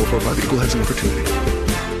 40445, Equal Housing Opportunity.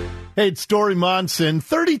 Hey, it's Dory Monson.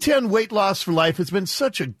 3010 Weight Loss for Life has been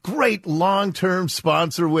such a great long-term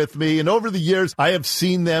sponsor with me. And over the years, I have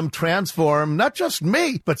seen them transform not just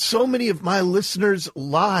me, but so many of my listeners'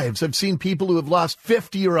 lives. I've seen people who have lost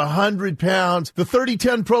 50 or 100 pounds. The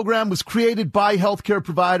 3010 program was created by healthcare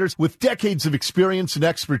providers with decades of experience and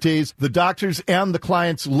expertise. The doctors and the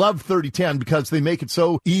clients love 3010 because they make it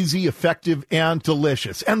so easy, effective, and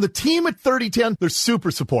delicious. And the team at 3010, they're super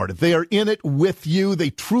supportive. They are in it with you.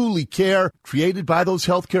 They truly care. Created by those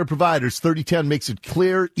healthcare providers, 3010 makes it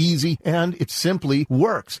clear, easy, and it simply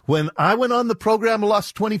works. When I went on the program, I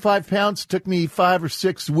lost 25 pounds. It took me 5 or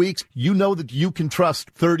 6 weeks. You know that you can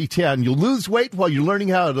trust 3010. You'll lose weight while you're learning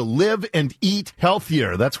how to live and eat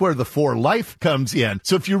healthier. That's where the For Life comes in.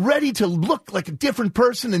 So if you're ready to look like a different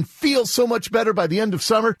person and feel so much better by the end of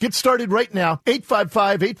summer, get started right now.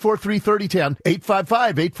 855-843-3010,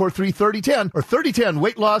 855-843-3010, or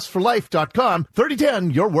 3010weightlossforlife.com.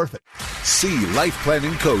 3010, you're worth it. See life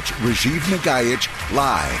planning coach Rajiv Nagayich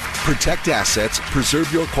live. Protect assets,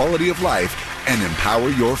 preserve your quality of life, and empower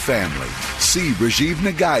your family. See Rajiv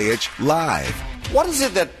Nagaich live. What is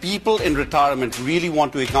it that people in retirement really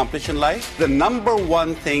want to accomplish in life? The number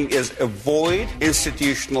one thing is avoid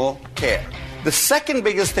institutional care. The second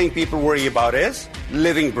biggest thing people worry about is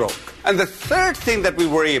living broke. And the third thing that we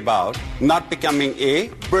worry about, not becoming a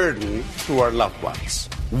burden to our loved ones.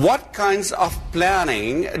 What kinds of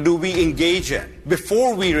planning do we engage in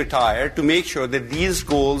before we retire to make sure that these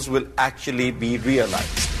goals will actually be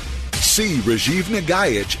realized? See Rajiv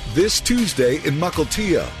Nagaich this Tuesday in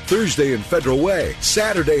Mukilteo, Thursday in Federal Way,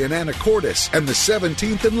 Saturday in Anacortes, and the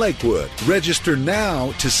 17th in Lakewood. Register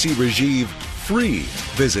now to see Rajiv free.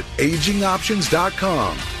 Visit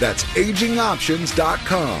agingoptions.com. That's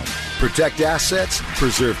agingoptions.com. Protect assets,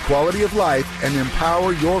 preserve quality of life, and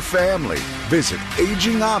empower your family. Visit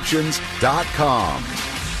agingoptions.com.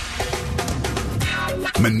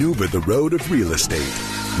 Maneuver the road of real estate.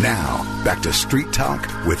 Now, back to Street Talk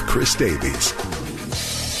with Chris Davies.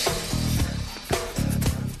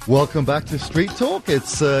 Welcome back to Street Talk.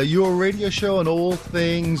 It's your radio show on all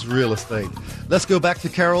things real estate. Let's go back to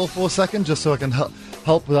Carol for a second, just so I can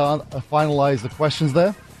help finalize the questions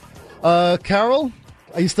there. Carol,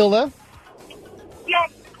 are you still there?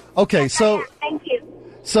 Yes. Okay, yes, so thank you.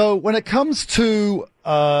 So when it comes to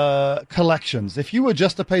collections, if you were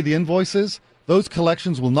just to pay the invoices, those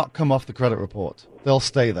collections will not come off the credit report. They'll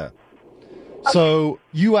stay there. Okay. So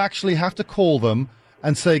you actually have to call them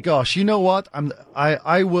and say, gosh, you know what?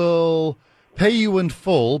 I will pay you in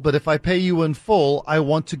full, but if I pay you in full, I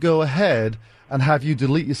want to go ahead and have you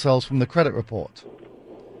delete yourselves from the credit report.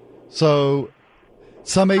 So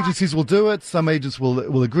some agencies will do it, some agents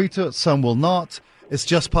will agree to it, some will not. It's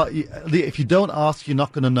just if you don't ask, you're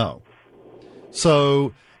not going to know.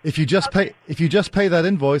 So if you just pay that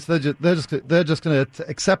invoice, they're just going to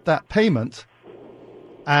accept that payment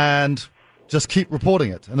and just keep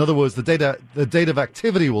reporting it. In other words, the date of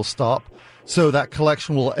activity will stop, so that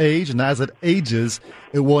collection will age, and as it ages,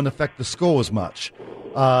 it won't affect the score as much.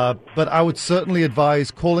 But I would certainly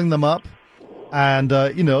advise calling them up, and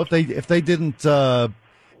if there's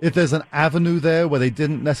an avenue there where they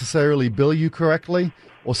didn't necessarily bill you correctly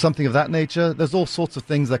or something of that nature, there's all sorts of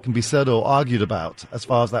things that can be said or argued about as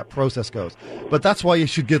far as that process goes. But that's why you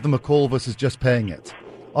should give them a call versus just paying it.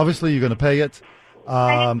 Obviously, you're going to pay it.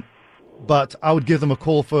 But I would give them a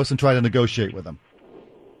call first and try to negotiate with them.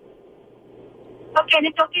 Okay, and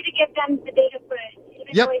it's okay to give them the date of birth,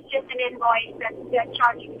 even Yep. though it's just an invoice that they're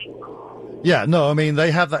charging me for. Yeah, no, I mean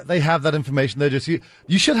they have that information. They're just you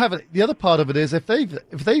should have it. The other part of it is if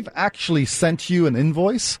they've actually sent you an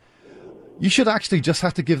invoice, you should actually just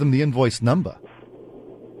have to give them the invoice number.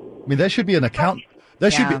 I mean, there should be an account.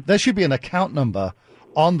 There should be an account number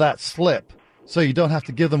on that slip, so you don't have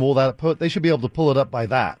to give them all that. They should be able to pull it up by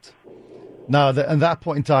that. Now, at that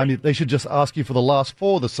point in time, they should just ask you for the last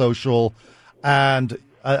four of the social, and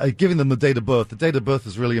giving them the date of birth. The date of birth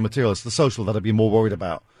is really immaterial. It's the social that I'd be more worried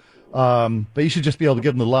about. But you should just be able to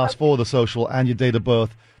give them the last four of the social and your date of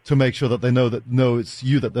birth to make sure that they know it's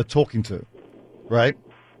you that they're talking to, right?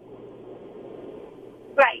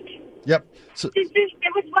 Right. Yep. So,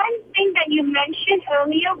 there was one thing that you mentioned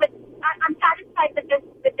earlier, but I'm satisfied with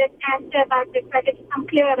this answer about the credit. I'm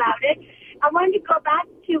clear about it. I wanted to go back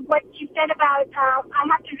to what you said about I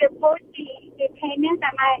have to report the payments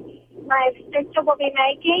that my sister will be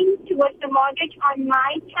making towards the mortgage on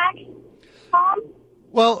my tax form.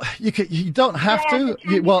 well, you don't have to.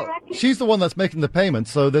 She's the one that's making the payment,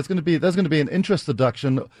 so there's going to be an interest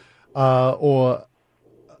deduction, it's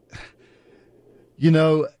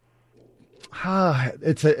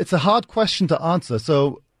a hard question to answer.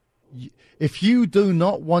 So, if you do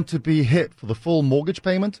not want to be hit for the full mortgage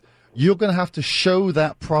payment, you're going to have to show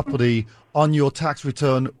that property on your tax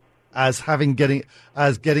return as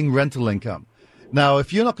getting rental income. Now,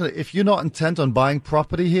 if you're not intent on buying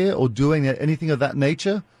property here or doing anything of that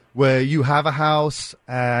nature, where you have a house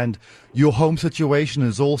and your home situation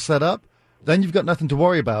is all set up, then you've got nothing to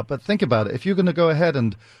worry about. But think about it. If you're going to go ahead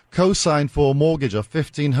and co-sign for a mortgage of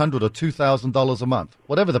 $1,500 or $2,000 a month,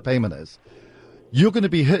 whatever the payment is, you're going to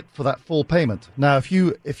be hit for that full payment. Now, if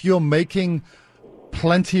you're making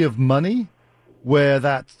plenty of money where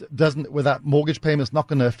that mortgage payment is not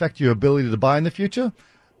going to affect your ability to buy in the future,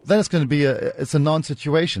 then it's going to be a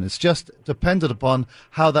non-situation. It's just dependent upon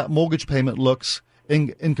how that mortgage payment looks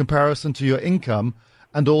in comparison to your income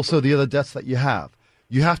and also the other debts that you have.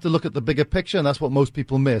 You have to look at the bigger picture, and that's what most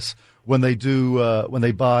people miss when they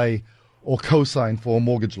buy or co-sign for a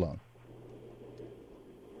mortgage loan.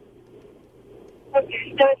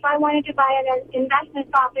 Okay, so if I wanted to buy an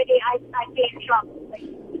investment property, I'd be in trouble.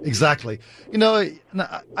 Exactly. You know,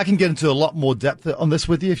 I can get into a lot more depth on this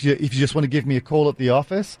with you if you just want to give me a call at the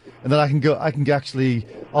office, and then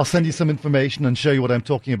I'll send you some information and show you what I'm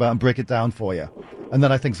talking about and break it down for you. And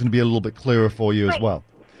then I think it's going to be a little bit clearer for you as well.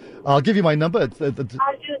 I'll give you my number. I'll do that.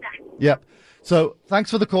 Yep. So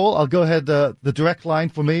thanks for the call. I'll go ahead. The direct line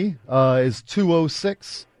for me is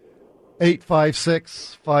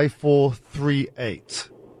 206-856-5438.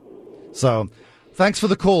 So thanks for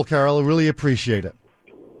the call, Carol. I really appreciate it.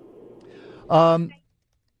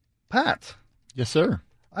 Pat. Yes, sir.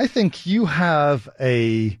 I think you have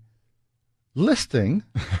a listing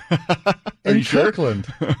in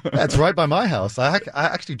Kirkland. That's right by my house. I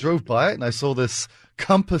actually drove by it and I saw this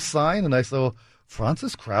compass sign and I saw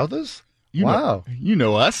Francis Crowther's. Wow. You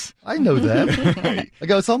know us. I know them. I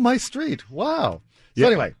go, it's on my street. Wow. So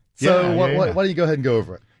anyway, why don't you go ahead and go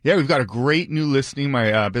over it? Yeah, we've got a great new listing.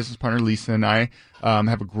 My business partner, Lisa, and I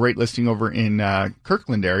have a great listing over in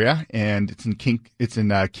Kirkland area, and it's in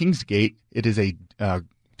Kingsgate. It is a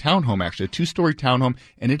townhome, actually, a 2-story townhome,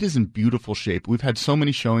 and it is in beautiful shape. We've had so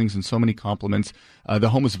many showings and so many compliments. The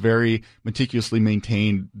home is very meticulously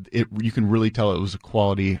maintained. You can really tell it was a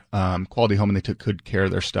quality home, and they took good care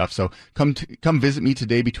of their stuff. So come visit me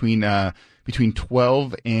today between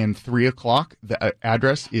 12 and 3 o'clock. The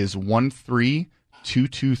address is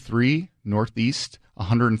 13223 Northeast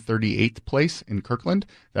 138th Place in Kirkland.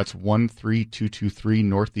 That's 13223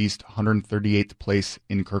 Northeast 138th Place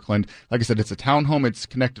in Kirkland. Like I said, it's a townhome. It's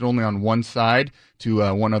connected only on one side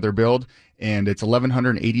to one other build, and it's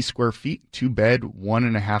 1,180 square feet, 2-bed,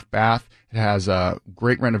 1.5 bath. It has a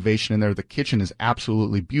great renovation in there. The kitchen is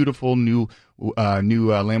absolutely beautiful. New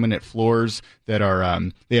laminate floors that are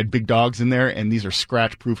they had big dogs in there, and these are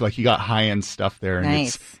scratch proof. Like, you got high end stuff there. And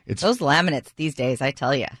nice. It's those laminates these days, I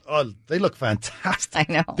tell you. Oh, they look fantastic. I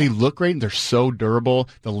know. They look great, and they're so durable.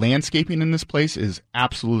 The landscaping in this place is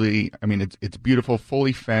absolutely, I mean, it's beautiful,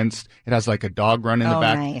 fully fenced. It has like a dog run in the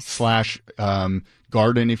back /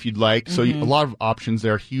 garden if you'd like. So a lot of options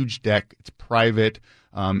there. Huge deck. It's private.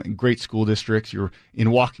 Great school districts. You're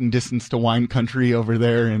in walking distance to wine country over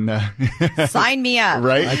there, and sign me up.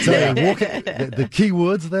 Right? I tell you, the key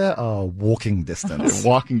words there are walking distance.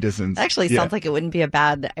 Walking distance. Actually, sounds like it wouldn't be a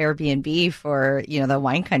bad Airbnb for the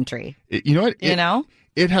wine country. You know what?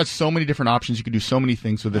 It has so many different options. You can do so many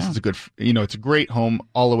things with this. It's a good, it's a great home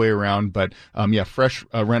all the way around. But fresh,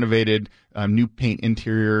 renovated, new paint,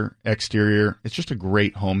 interior, exterior. It's just a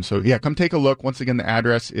great home. So come take a look. Once again, the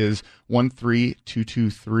address is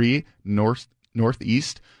 13223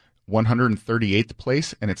 Northeast 138th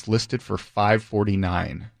Place, and it's listed for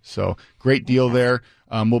 $549. So great deal there.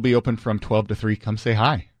 We'll be open from 12 to 3. Come say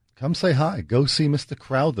hi. Come say hi. Go see Mr.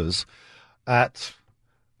 Crowther's at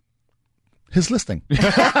his listing.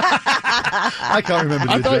 I can't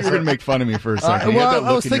remember. I thought you were going to make fun of me for a second.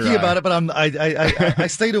 I was thinking about it, but I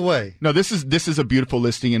stayed away. No, this is a beautiful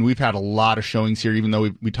listing, and we've had a lot of showings here. Even though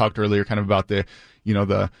we talked earlier, kind of about the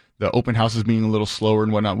open houses being a little slower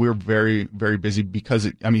and whatnot. We were very, very busy because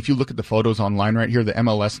if you look at the photos online right here, the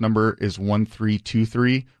MLS number is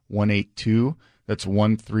 1323182. That's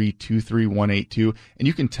 1323182, and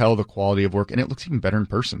you can tell the quality of work, and it looks even better in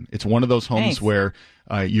person. It's one of those homes where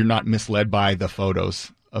you're not misled by the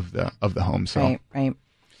photos of the home. So right.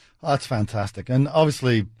 Oh, that's fantastic, and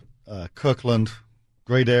obviously Kirkland,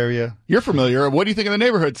 great area. You're familiar. What do you think of the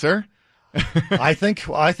neighborhood, sir? I think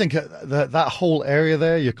that whole area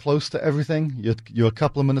there, you're close to everything. You're a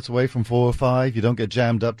couple of minutes away from 405. You don't get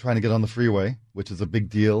jammed up trying to get on the freeway, which is a big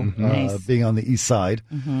deal, being on the east side.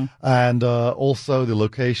 And also the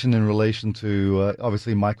location in relation to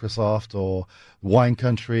obviously Microsoft or wine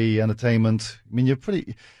country, entertainment. I mean,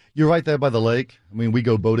 you're right there by the lake. I mean, we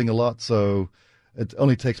go boating a lot, so it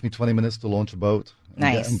only takes me 20 minutes to launch a boat.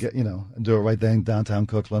 Nice. And do it right there in downtown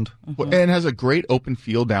Kirkland. And it has a great open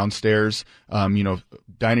field downstairs.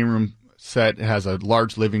 Dining room set. It has a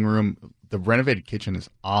large living room. The renovated kitchen is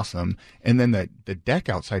awesome. And then the deck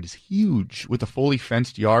outside is huge with a fully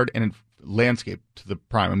fenced yard and landscape to the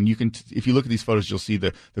prime. I mean, if you look at these photos, you'll see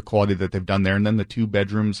the quality that they've done there. And then the 2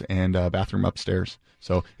 bedrooms and bathroom upstairs.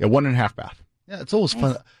 So 1.5 bath. Yeah, it's always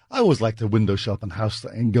fun. I always like to window shop and house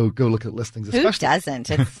and go look at listings. Especially, who doesn't?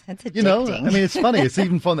 It's addicting. I mean, it's funny. It's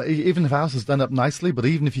even fun. Even if a house is done up nicely, but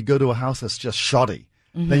even if you go to a house that's just shoddy,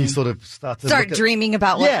 then you sort of start dreaming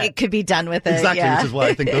about what it could be done with it. Exactly, which is why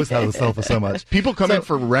I think those houses sell for so much. People come in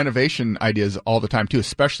for renovation ideas all the time too,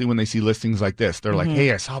 especially when they see listings like this. They're like,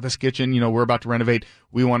 "Hey, I saw this kitchen. We're about to renovate.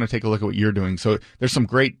 We want to take a look at what you're doing." So there's some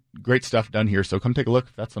great great stuff done here. So come take a look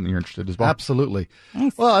if that's something you're interested in as well. Absolutely.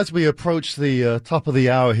 Well, as we approach the top of the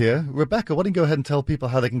hour here, Rebecca, why don't you go ahead and tell people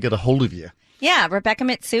how they can get a hold of you? Yeah, Rebecca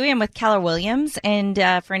Mitsui. I'm with Keller Williams. And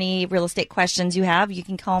for any real estate questions you have, you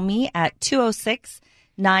can call me at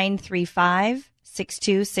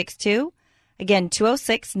 206-935-6262. Again,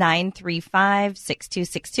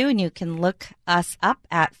 206-935-6262. And you can look us up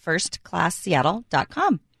at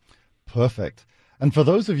firstclassseattle.com. Perfect. And for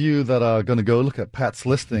those of you that are going to go look at Pat's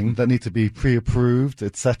listing that need to be pre-approved,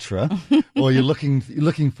 etc., or you're looking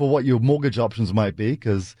for what your mortgage options might be,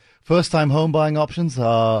 because first-time home buying options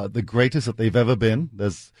are the greatest that they've ever been.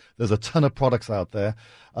 There's a ton of products out there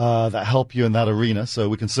that help you in that arena, so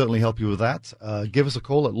we can certainly help you with that. Give us a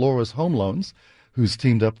call at Laura's Home Loans, who's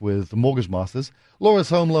teamed up with the Mortgage Masters.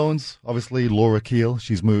 Laura's Home Loans, obviously Laura Keel,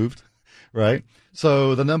 she's moved, right?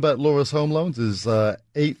 So the number at Laura's Home Loans is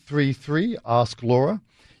 833-ASK-LAURA.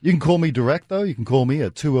 You can call me direct, though. You can call me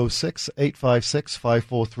at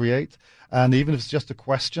 206-856-5438. And even if it's just a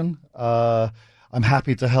question, I'm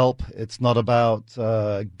happy to help. It's not about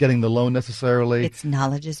getting the loan necessarily. It's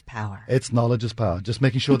knowledge is power. It's knowledge is power. Just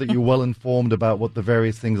making sure that you're well informed about what the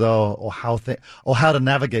various things are or how to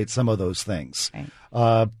navigate some of those things.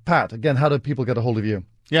 Right. Pat, again, how do people get a hold of you?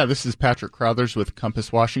 Yeah, this is Patrick Crothers with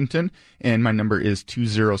Compass Washington, and my number is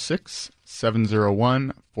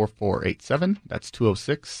 206-701-4487. That's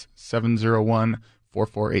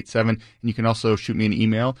 206-701-4487. And you can also shoot me an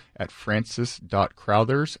email at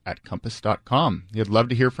francis.crothers@compass.com. I'd love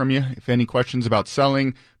to hear from you. If any questions about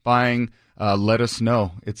selling, buying, let us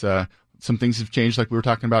know. It's some things have changed like we were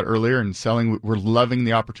talking about earlier, and selling, we're loving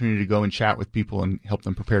the opportunity to go and chat with people and help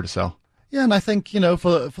them prepare to sell. Yeah, and I think,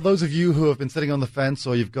 for those of you who have been sitting on the fence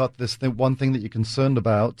or you've got this one thing that you're concerned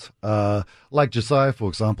about, like Josiah, for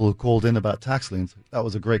example, who called in about tax liens, that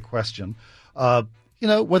was a great question.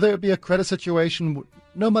 Whether it be a credit situation,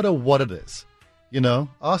 no matter what it is,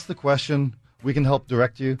 ask the question. We can help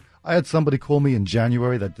direct you. I had somebody call me in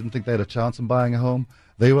January that didn't think they had a chance in buying a home.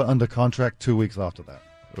 They were under contract 2 weeks after that.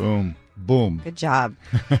 Boom. Boom. Good job.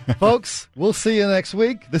 Folks, we'll see you next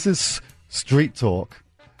week. This is Street Talk.